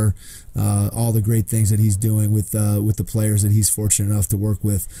share all the great things that he's doing with the players that he's fortunate enough to work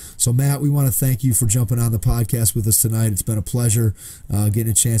with. So, Matt, we want to thank you for jumping on the podcast with us tonight. It's been a pleasure getting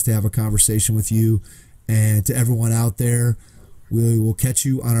a chance to have a conversation with you. And to everyone out there, we will catch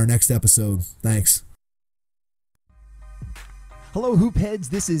you on our next episode. Thanks. Hello, Hoop Heads.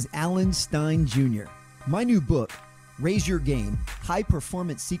 This is Alan Stein Jr. My new book, Raise Your Game, High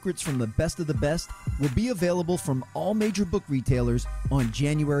Performance Secrets from the Best of the Best, will be available from all major book retailers on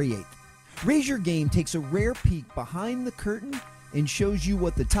January 8th. Raise Your Game takes a rare peek behind the curtain and shows you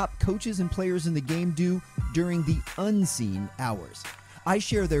what the top coaches and players in the game do during the unseen hours. I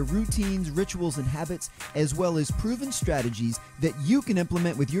share their routines, rituals, and habits, as well as proven strategies that you can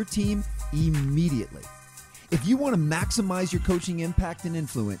implement with your team immediately. If you want to maximize your coaching impact and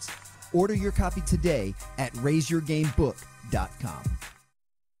influence, order your copy today at raiseyourgamebook.com.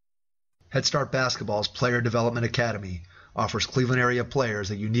 Head Start Basketball's Player Development Academy offers Cleveland area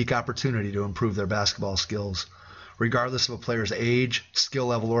players a unique opportunity to improve their basketball skills. Regardless of a player's age, skill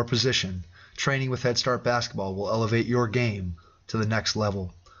level, or position, Training with Head Start Basketball will elevate your game to the next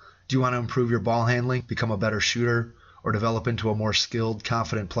level. Do you want to improve your ball handling, become a better shooter, or develop into a more skilled,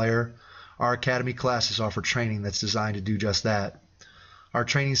 confident player? Our Academy classes offer training that's designed to do just that. Our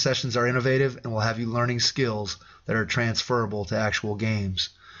training sessions are innovative and will have you learning skills that are transferable to actual games.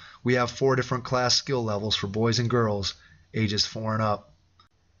 We have 4 different class skill levels for boys and girls, ages 4 and up.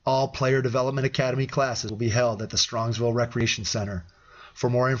 All Player Development Academy classes will be held at the Strongsville Recreation Center. For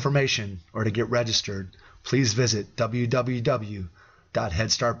more information or to get registered, please visit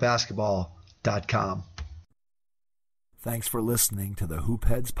www.headstartbasketball.com. Thanks for listening to the Hoop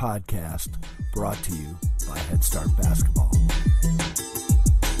Heads podcast, brought to you by Head Start Basketball.